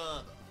any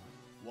further,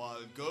 while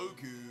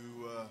Goku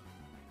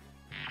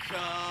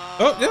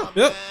Oh,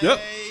 yep.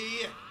 Kamehameha.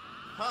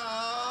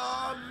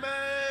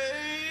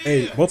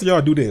 Hey, both of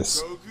y'all do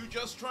this. Goku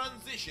just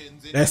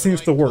transitions into That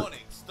seems to work.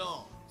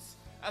 stance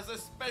as a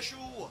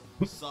special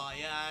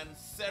cyan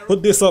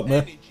Put this up,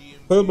 man. energy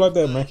Put it like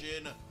that, man.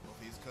 version of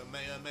his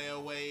Kamehameha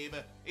wave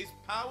is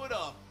powered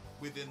up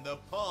within the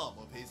palm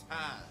of his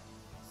hands.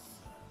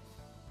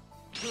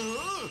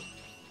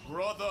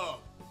 Brother,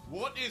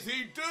 what is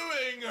he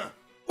doing?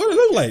 What does it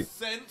look like?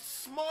 Sense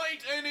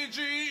smite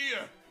energy.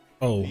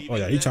 Oh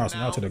yeah, he trying to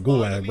out to the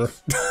gulag, bro.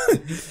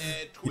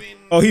 Twin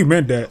Oh, he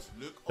meant that.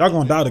 Y'all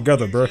gonna die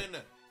together, bro.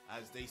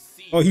 as they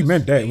see Oh, he the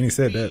meant that when he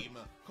said strange that.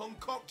 beam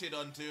concocted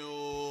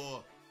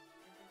until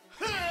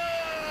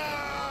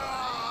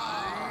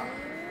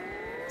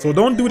So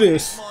don't do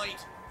this.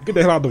 Smite Get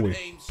the hell out of the would way.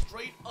 aim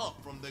straight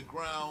up from the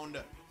ground,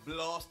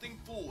 blasting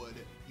forward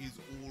his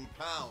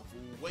all-powerful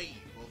wave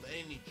of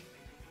energy.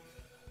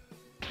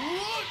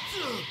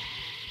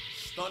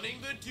 Stunning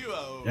the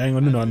duo You ain't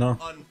gonna do at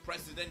nothing, an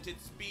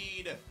unprecedented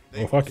speed.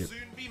 They Oh, fuck will it.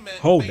 soon be met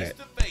Hold face that.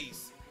 to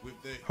face with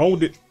the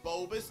Hold huge it.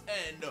 bulbous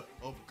end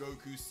of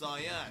Goku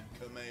Saiyan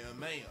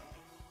Kamehameha.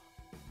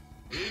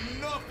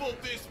 Enough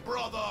of this,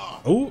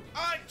 brother! Oh,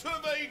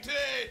 Activate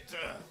it!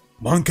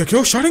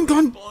 Mankakyo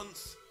Sharingan.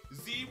 Response,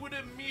 Z would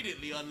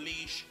immediately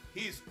unleash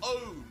his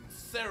own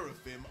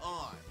Seraphim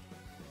Eye,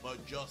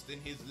 but just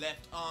in his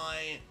left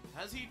eye,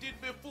 as he did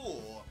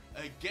before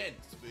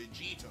against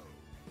Vegito.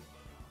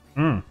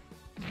 Mm.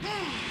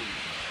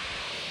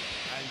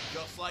 And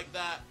just like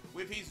that,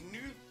 with his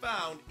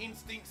newfound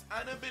instincts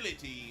and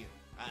ability,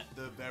 at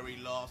the very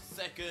last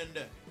second,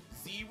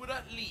 Z would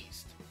at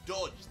least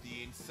dodge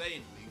the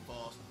insanely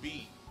fast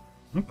beam.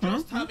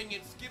 Just having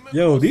it skim across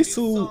Yo, these his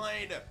two-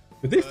 side,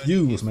 but they burning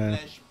fuse, his man.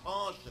 flesh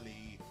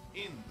partially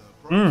in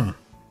the process.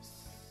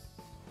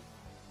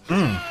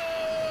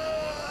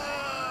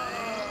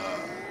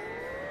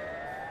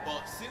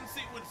 But since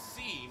it would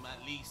seem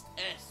at least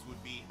S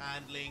would be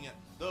handling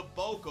the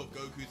bulk of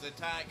Goku's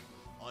attack,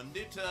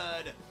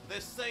 undeterred, the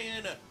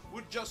Saiyan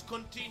would just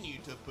continue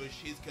to push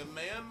his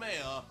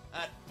Kamehameha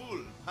at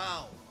full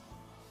power.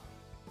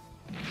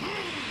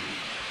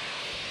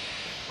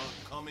 But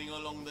coming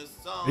along the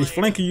side, He's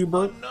flanking you,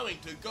 bro. unknowing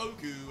to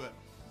Goku,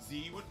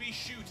 Z would be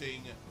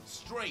shooting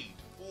straight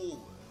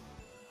forward.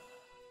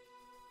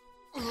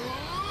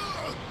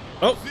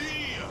 Oh, Z,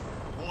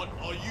 what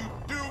are you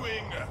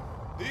doing?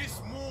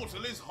 This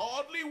mortal is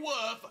hardly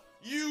worth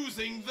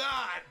using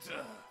that.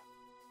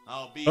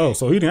 Albeit, Oh,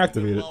 so he didn't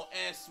activate it. while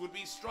S would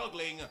be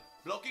struggling,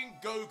 blocking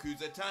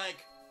Goku's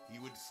attack, he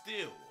would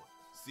still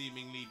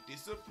seemingly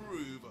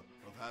disapprove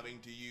of having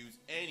to use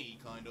any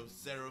kind of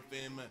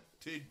Seraphim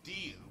to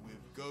deal with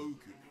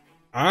Goku.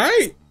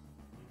 alright.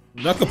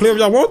 Y'all can play if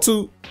y'all want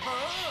to.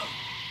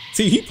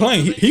 See, he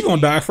playing. He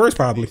gonna die first,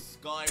 probably. This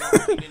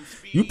skyrocketing in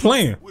speed You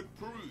playing. would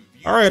prove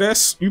Alright,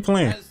 S, you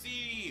playing. as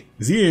Z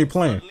Z ain't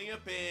playing. suddenly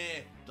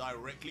appear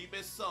directly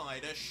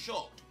beside a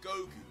shocked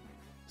Goku,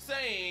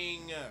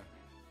 saying,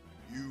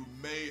 "You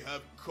may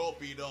have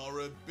copied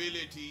our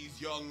abilities,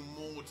 young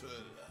mortal,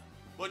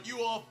 but you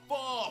are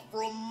far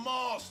from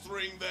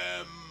mastering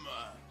them."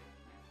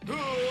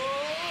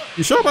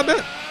 You sure about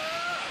that?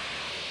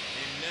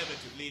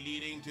 Inevitably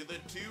leading to the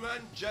two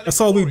angelic That's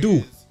all we do.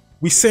 warriors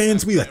We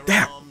Saiyans, we with their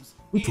adapt. arms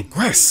We in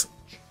progress.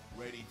 reach,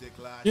 ready to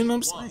clash You know what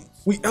I'm saying?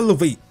 once We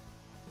elevate.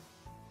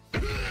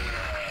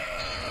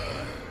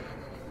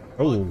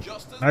 Oh,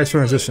 nice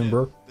transition,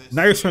 bro.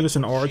 Nice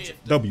transition, Arch.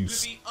 W's.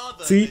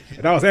 See,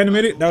 if that was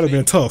animated, that would have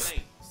been tough.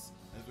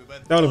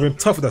 That would have been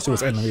tough if that shit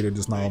was animated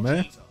just now,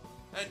 man.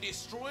 And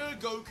Destroyer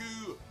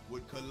Goku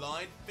would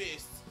collide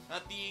fists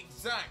at the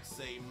exact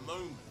same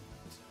moment,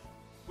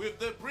 with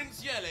the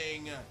prince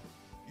yelling,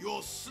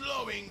 "You're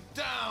slowing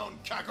down,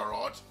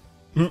 Kakarot!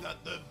 Is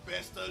that the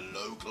best a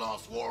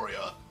low-class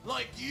warrior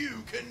like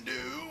you can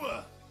do?"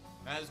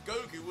 As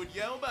Goku would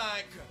yell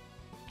back,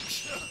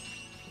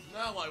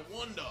 "Now I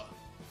wonder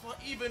if I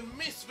even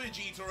miss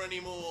Vegeta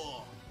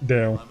anymore.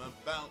 Damn. I'm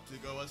about to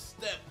go a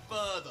step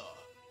further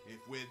if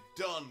we're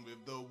done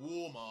with the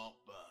warm-up."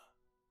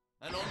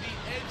 And on the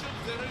edge of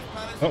Zero's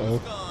palace in the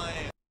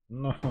sky,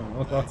 No,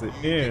 that's about to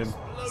end.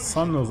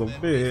 Son of a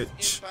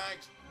bitch.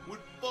 impact would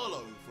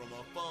follow from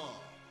afar.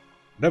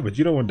 That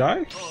Vegito would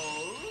die?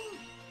 Oh?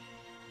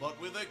 But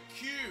with a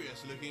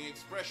curious-looking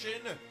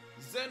expression,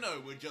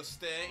 Zeno would just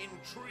stare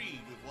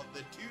intrigued with what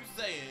the two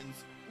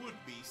Saiyans would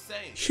be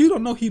saying. He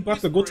don't know he about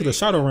to go to the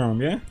Shadow Realm,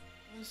 yeah?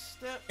 A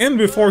step And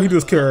before he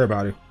just further. care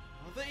about it.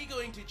 Are they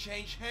going to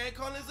change hair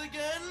colors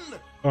again?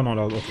 Oh no,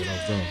 that was okay, that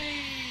was dumb. Yay!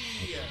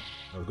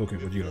 That was Goku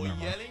and Vegito, Before never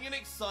mind. yelling in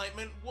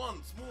excitement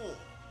once more,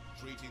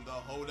 treating the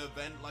whole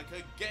event like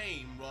a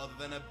game rather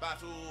than a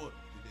battle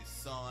to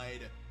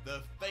decide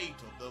the fate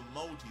of the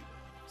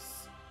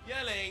multiverse.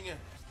 Yelling,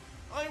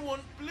 "I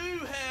want blue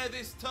hair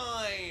this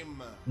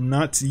time!"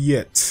 Not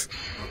yet.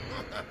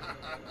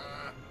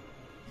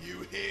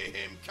 You hear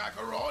him,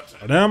 Kakarot?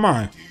 Oh, never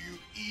mind. Do you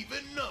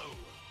even know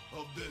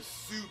of the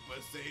Super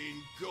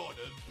Saiyan God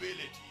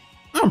ability?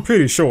 I'm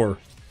pretty sure.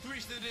 To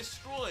which the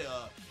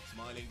Destroyer,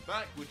 smiling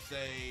back, would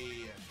say,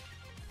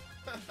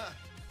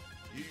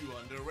 "You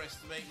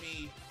underestimate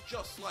me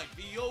just like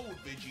the old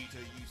Vegeta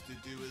used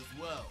to do as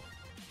well.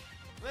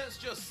 Let's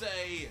just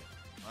say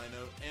I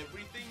know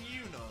everything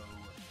you know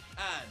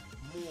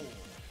and more.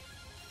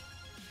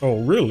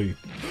 Oh, really?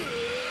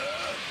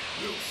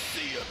 We'll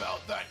see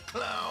about that,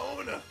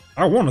 clown.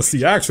 I want to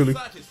see, actually.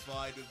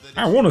 Satisfied with the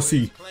I want to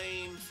see.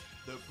 claims,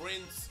 the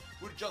prince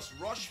would just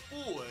rush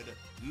forward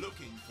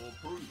looking for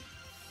proof.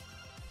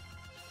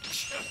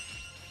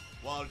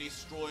 While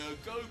Destroyer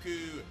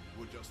Goku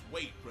would just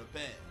wait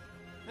prepared,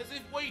 as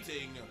if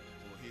waiting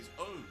for his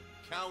own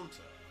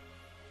counter.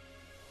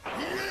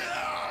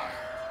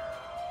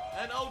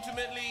 And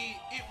ultimately,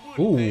 it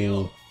would pay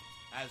off,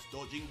 as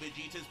dodging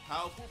Vegeta's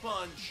powerful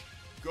punch,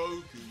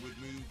 Goku would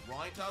move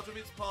right out of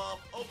its path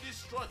of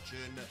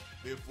destruction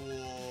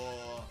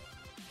before...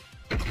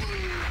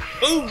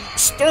 Ooh,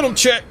 sternum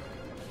check!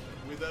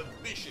 With a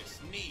vicious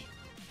knee,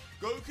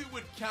 Goku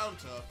would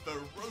counter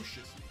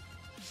ferociously,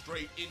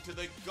 straight into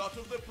the gut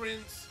of the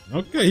prince.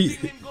 Okay,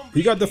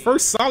 he got the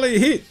first solid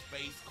hit. His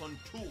face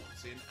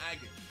contorts in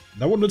agony.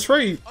 That wasn't a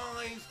trade.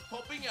 Eyes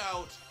popping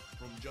out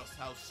from just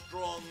how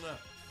strong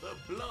the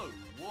blow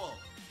was.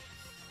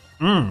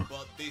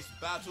 But this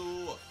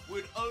battle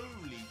would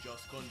only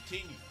just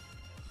continue.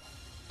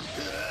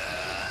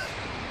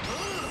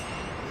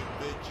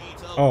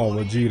 Oh,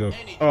 Vegito.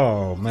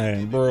 Oh,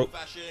 man, bro.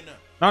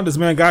 Now this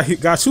man got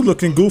you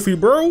looking goofy,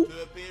 bro.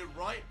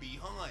 Right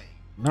behind.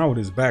 Now with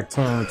his back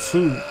turned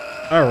too.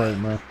 All right,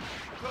 man.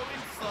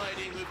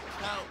 Coinciding with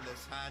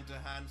countless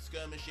hand-to-hand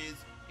skirmishes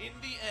in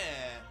the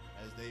air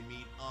as they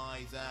meet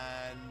eyes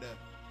and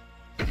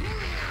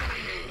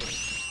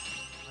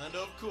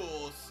of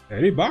course,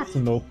 hey, they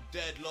boxing though.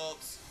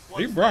 Deadlocks.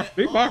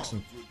 They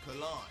boxing. Would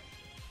collide.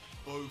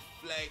 Both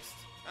flexed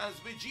as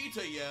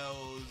Vegeta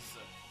yells,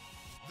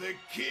 "The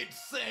kid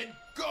said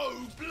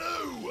go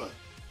blue!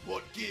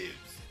 What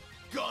gives?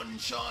 Gun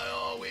shy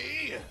are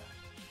we?"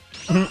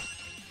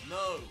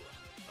 No,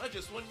 I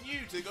just want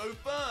you to go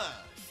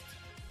first.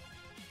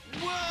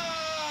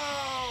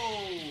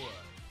 Whoa!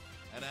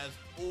 And as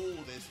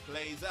all this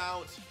plays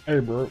out, hey,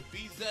 bro,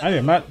 I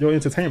am not your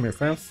entertainment,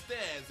 fam.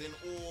 Stares in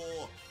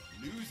awe,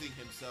 losing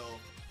himself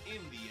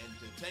in the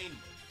entertainment.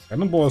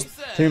 And them boys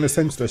came to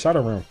send the shot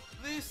around.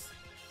 This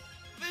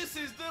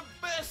is the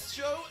best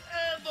show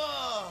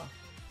ever.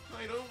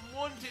 I don't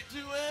want it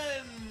to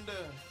end.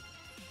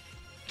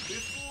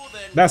 Before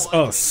then, that's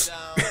us.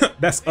 Down,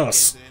 that's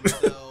us.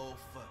 Himself,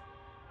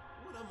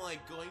 what am I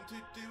going to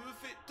do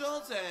if it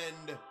does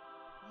end?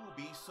 I'll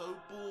be so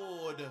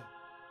bored.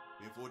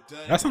 Before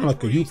that sounds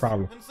like a you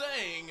problem. And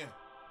saying,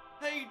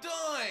 "Hey,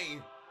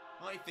 Dai,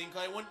 I think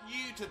I want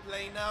you to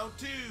play now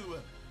too.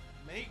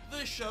 Make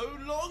the show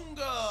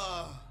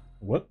longer."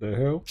 What the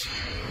hell?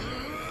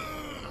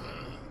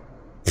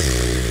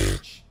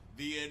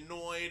 The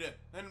annoyed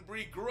and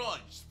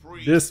begrudged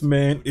priest. This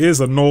man is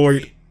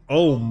annoyed.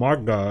 Oh my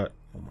god.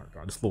 Oh my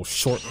god, this little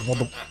short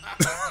mother.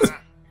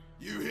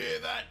 You hear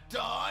that,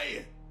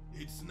 Dai?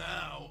 It's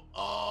now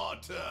our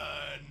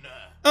turn.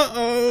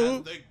 Uh-oh.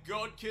 And the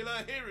God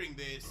Killer hearing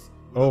this,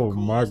 oh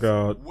my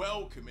god.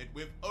 welcome it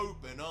with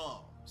open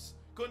arms.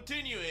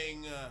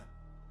 Continuing,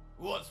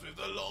 what's with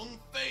the long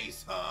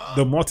face, huh?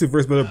 The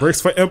multiverse better breaks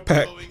for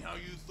impact. Going how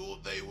you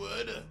thought they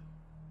would.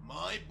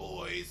 My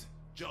boys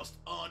just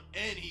aren't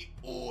any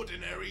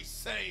ordinary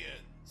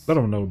Saiyans. I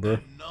don't know, bro.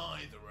 And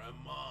neither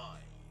am I.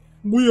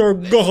 We are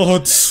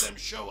gods. Let them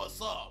show us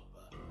up.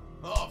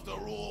 After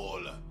all,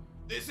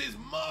 this is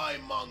my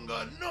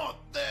manga, not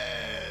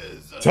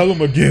theirs. Tell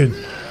him again.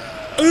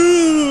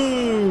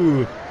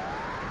 Ooh.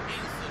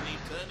 Instantly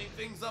turning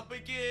things up a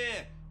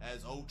gear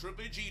as Ultra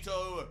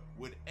Vegito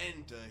would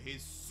enter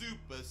his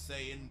Super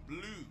Saiyan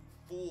Blue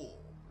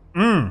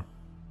form.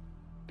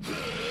 Look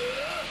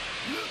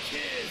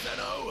here,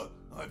 Zeno.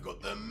 I've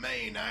got the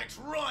main act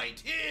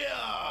right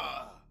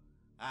here.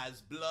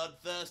 As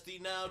bloodthirsty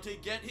now to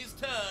get his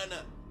turn,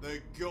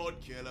 the God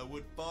Killer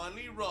would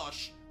finally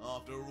rush,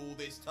 after all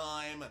this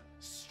time,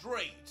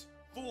 straight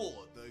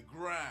for the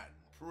Grand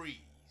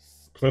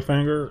Priest.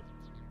 Cliffhanger.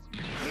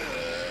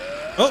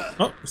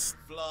 Oh.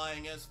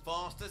 Flying as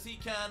fast as he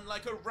can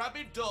like a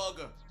rabid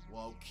dog,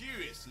 while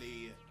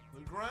curiously,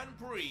 the Grand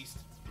Priest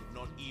would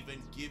not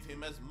even give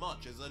him as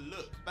much as a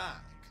look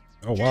back.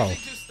 Oh wow.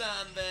 Choosing to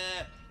stand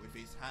there with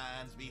his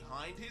hands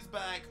behind his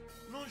back,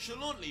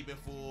 nonchalantly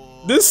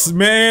before... This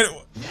man...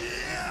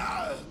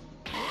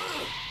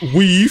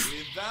 Weave.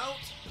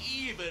 Without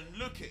even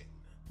looking,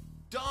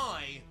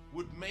 Dai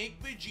would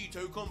make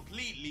Vegito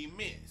completely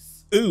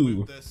miss. Ooh.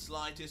 With the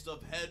slightest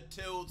of head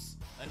tilts,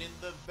 and in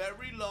the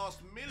very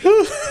last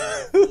millisecond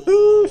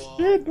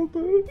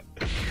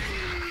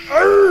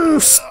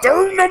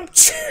sternum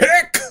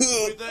check.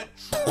 with a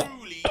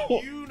truly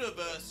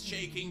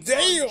universe-shaking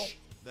punch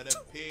that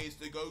appears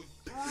to go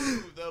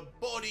through the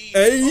body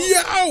of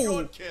the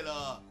God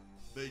Killer,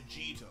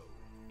 Vegito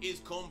is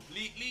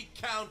completely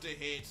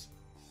counter-hit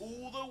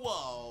all the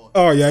while.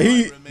 Oh yeah,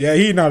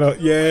 he not.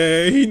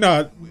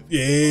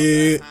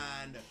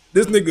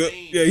 This nigga,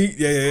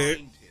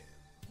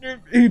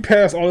 he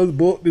passed all his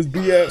book, this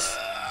BS.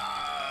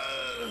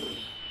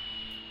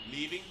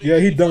 Leaving Yeah,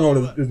 he done all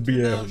this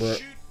BS, bro.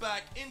 Shoot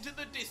back into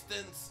the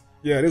distance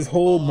Yeah, this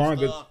whole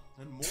faster manga,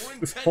 and more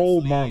this whole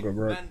intensely manga,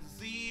 bro. than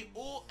Z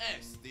or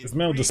S did This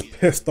man was just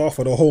previously. pissed off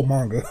of the whole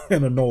manga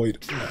and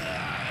annoyed.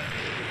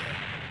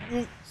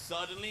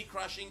 Suddenly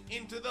crashing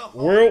into the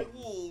Well, hard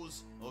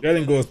walls of that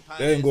didn't go. Yellow's That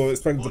didn't go palace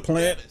expected to for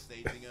plan.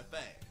 devastating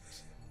effect,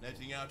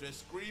 letting out a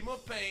scream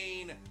of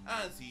pain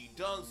as he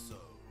does so.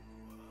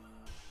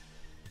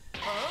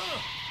 Huh?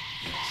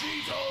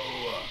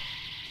 Vegito!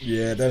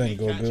 Yeah, that ain't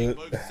go Catching good.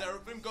 both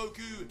Seraphim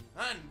Goku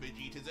and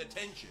Vegeta's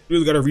attention. We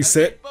just gotta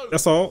reset. As they both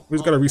That's all. We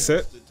just gotta are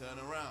reset. forced to turn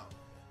around.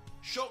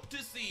 Shocked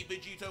to see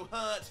Vegito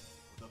hurt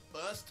for the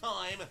first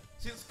time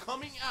since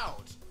coming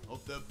out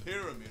of the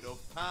Pyramid of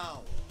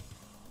Power.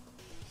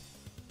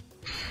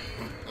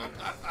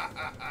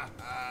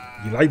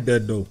 You like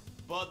that though?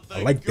 But the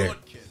I like that.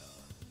 God Killer,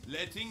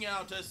 letting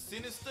out a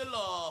sinister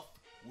laugh,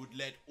 would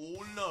let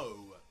all know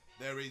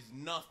there is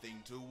nothing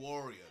to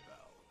worry about.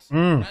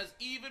 As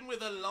even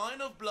with a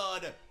line of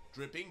blood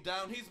dripping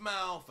down his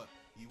mouth,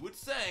 he would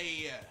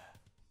say,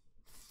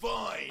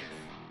 "Fine.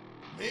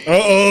 Maybe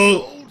the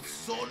old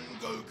Son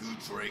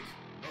Goku trick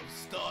of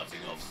starting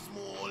off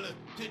small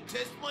to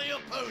test my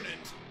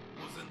opponent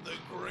wasn't the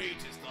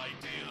greatest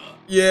idea.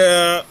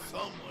 Yeah.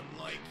 Someone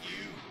like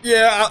you."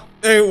 Yeah.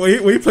 Hey, when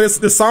he plays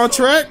the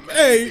soundtrack,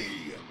 hey,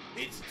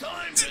 It's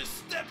time to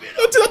step it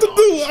what you have to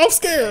do? I'm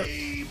scared.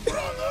 Hey,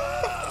 brother!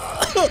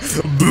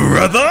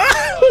 Brother?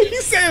 He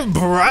said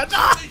brother?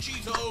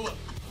 Vegito,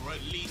 or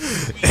at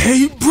least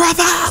Hey,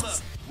 brother!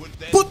 would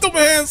then Put them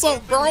hands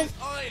up, bro. his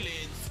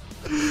eyelids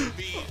would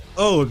be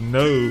Oh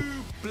no.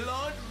 two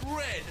blood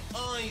red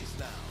eyes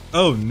now.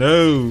 Oh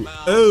no.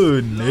 Oh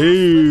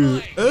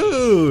no.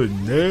 Oh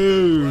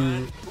no.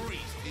 Grand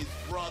Priest, his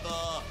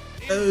brother,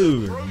 in Oh,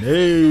 the process no.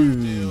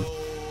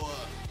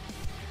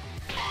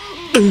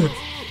 of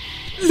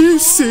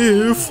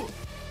Elusive.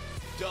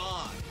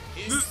 die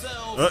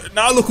himself.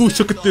 Now look who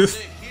shook at this.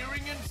 After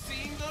hearing and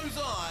seeing those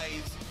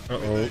eyes,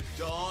 Uh-oh. with a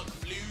dark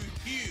blue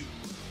hue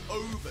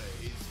over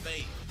his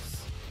face,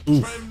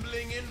 Oof.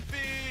 trembling in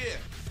fear,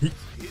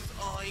 his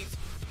eyes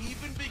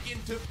even begin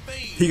to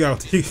fade. He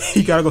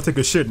gotta go take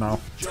a shit now.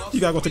 He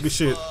gotta go take a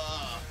shit.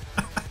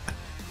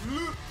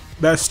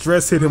 That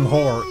stress hit him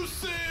hard.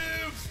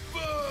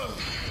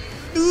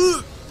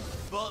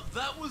 But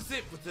that was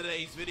it for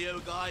today's video,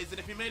 guys. And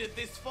if you made it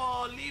this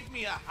far, leave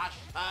me a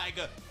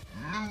hashtag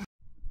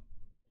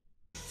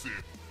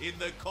in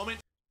the comment.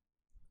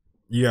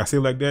 You gotta say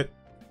it like that.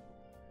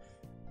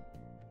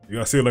 You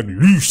gotta say it like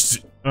this.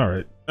 All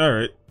right, all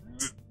right.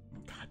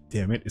 God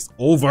damn it, it's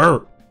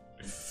over.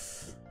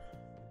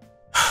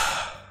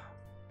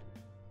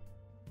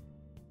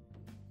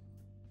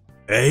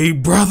 Hey,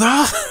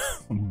 brother.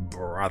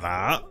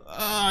 Brother.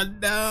 Oh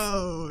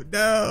no,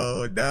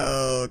 no,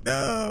 no,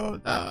 no,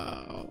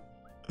 no.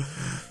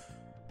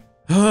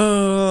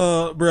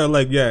 Bro,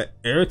 like, yeah,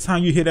 every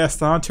time you hear that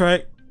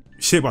soundtrack,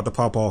 shit about to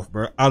pop off,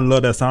 bro. I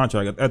love that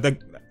soundtrack. I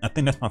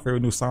think that's my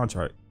favorite new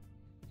soundtrack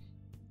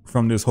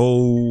from this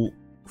whole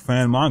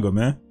fan manga,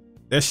 man.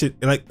 That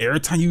shit, like, every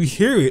time you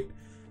hear it,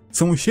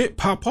 some shit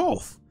pop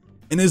off,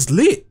 and it's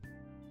lit.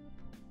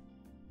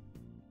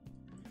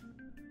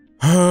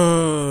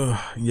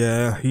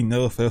 Yeah, he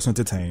never fails to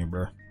entertain,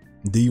 bro.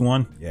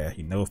 D1, yeah,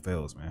 he never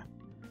fails, man.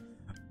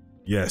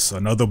 Yes,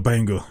 another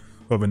banger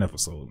of an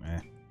episode,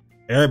 man.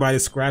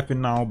 Everybody's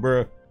scrapping now,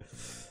 bro.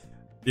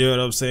 You know what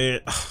I'm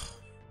saying?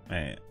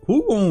 Man,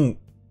 who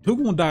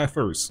gonna die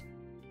first?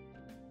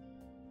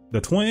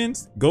 The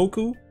twins, Goku?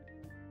 You know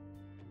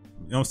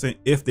what I'm saying?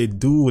 If they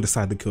do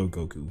decide to kill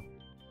Goku,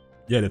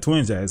 yeah, the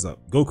twins ass up.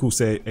 Goku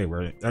said, "Hey,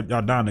 we're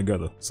y'all dying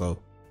together." So,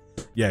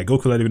 yeah,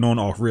 Goku let it know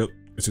off rip,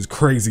 which is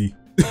crazy.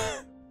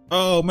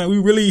 Oh man, we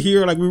really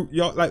here, like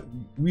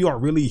we are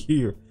really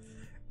here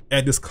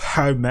at this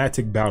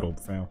climatic battle,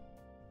 fam.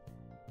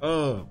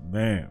 Oh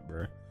man,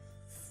 bro.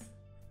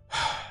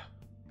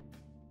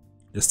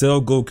 Just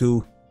tell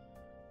Goku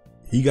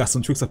he got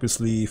some tricks up his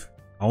sleeve.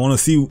 I want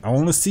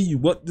to see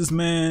what this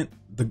man,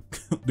 the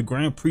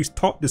Grand Priest,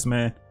 taught this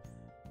man.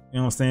 You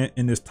know what I'm saying?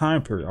 In this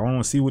time period, I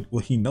want to see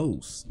what he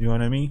knows. You know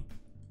what I mean?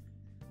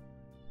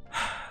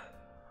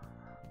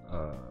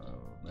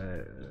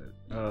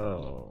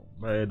 Oh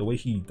man, the way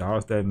he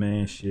dodged that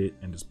man shit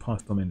and just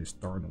punched him in his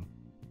sternum.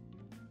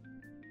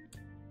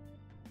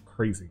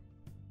 Crazy.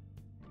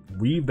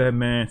 Weave that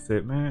man,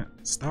 said, "Man,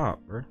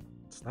 stop, bro.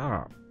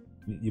 Stop.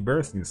 You're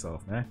embarrassing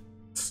yourself, man."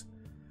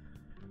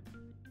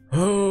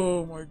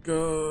 Oh my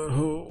god.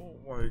 Oh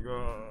my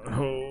god.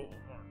 Oh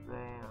my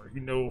god. He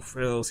never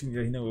fails. He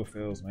never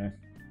fails, man.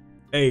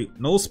 Hey,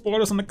 no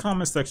spoilers in the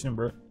comment section,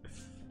 bro.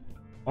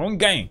 On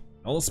game.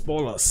 No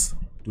spoilers.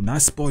 Do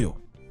not spoil.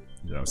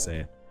 You know what I'm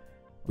saying?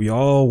 We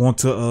all want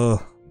to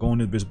go in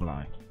this bitch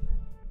blind.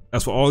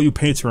 That's for all you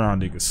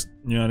Patreon niggas.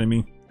 You know what I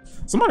mean?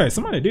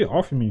 Somebody did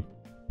offer me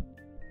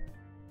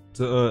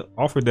to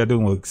offer that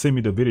dude will send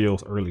me the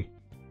videos early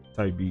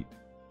type beat to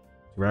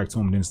react to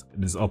them and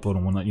then just upload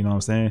them one night. You know what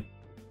I'm saying?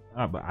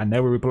 But I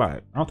never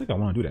replied. I don't think I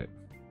want to do that.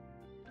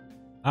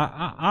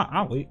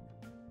 I'll wait.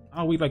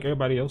 I'll wait like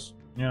everybody else.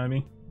 You know what I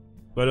mean?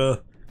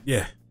 But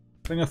yeah,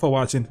 thank you for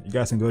watching. You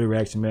guys enjoy the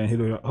reaction, man.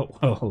 Hit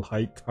a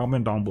like,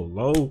 comment down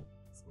below,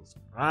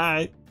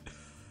 subscribe.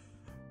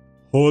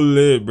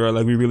 Holy, bro,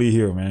 like we really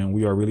here, man.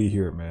 We are really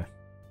here, man.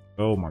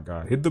 Oh my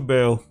god, hit the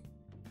bell,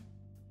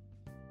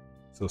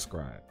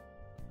 subscribe.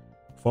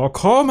 For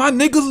call my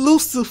nigga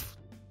Lucifer,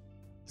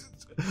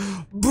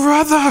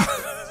 brother.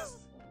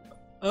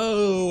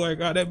 Oh my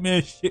god, that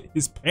man shit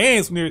his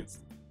pants near.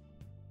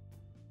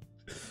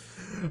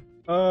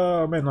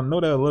 Oh man, I know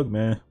that look,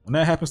 man. When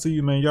that happens to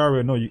you, man, you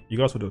already know you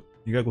gotta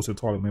go to the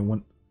toilet, man.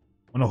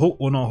 When a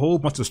whole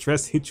bunch of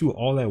stress hits you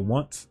all at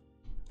once,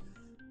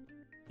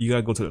 you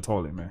gotta go to the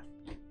toilet, man.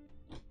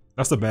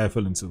 That's a bad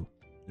feeling too.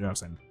 You know what I'm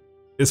saying?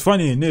 It's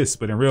funny in this,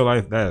 but in real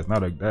life, that is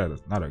not a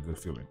good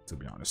feeling, to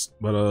be honest.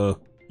 But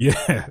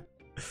yeah.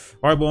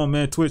 Alright, boy,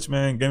 man, Twitch,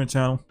 man, gaming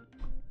channel.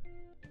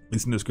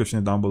 It's in the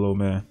description down below,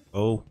 man.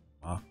 Oh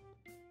my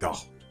god.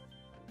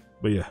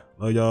 But yeah,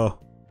 love y'all.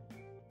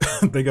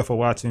 Thank you for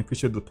watching.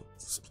 Appreciate the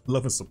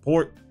love and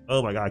support.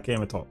 Oh my god, I can't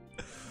even talk.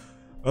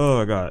 Oh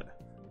my god.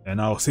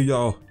 And I'll see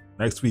y'all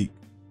next week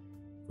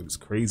for this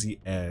crazy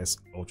ass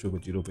Ultra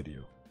Vegito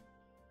video.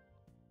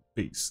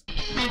 Peace.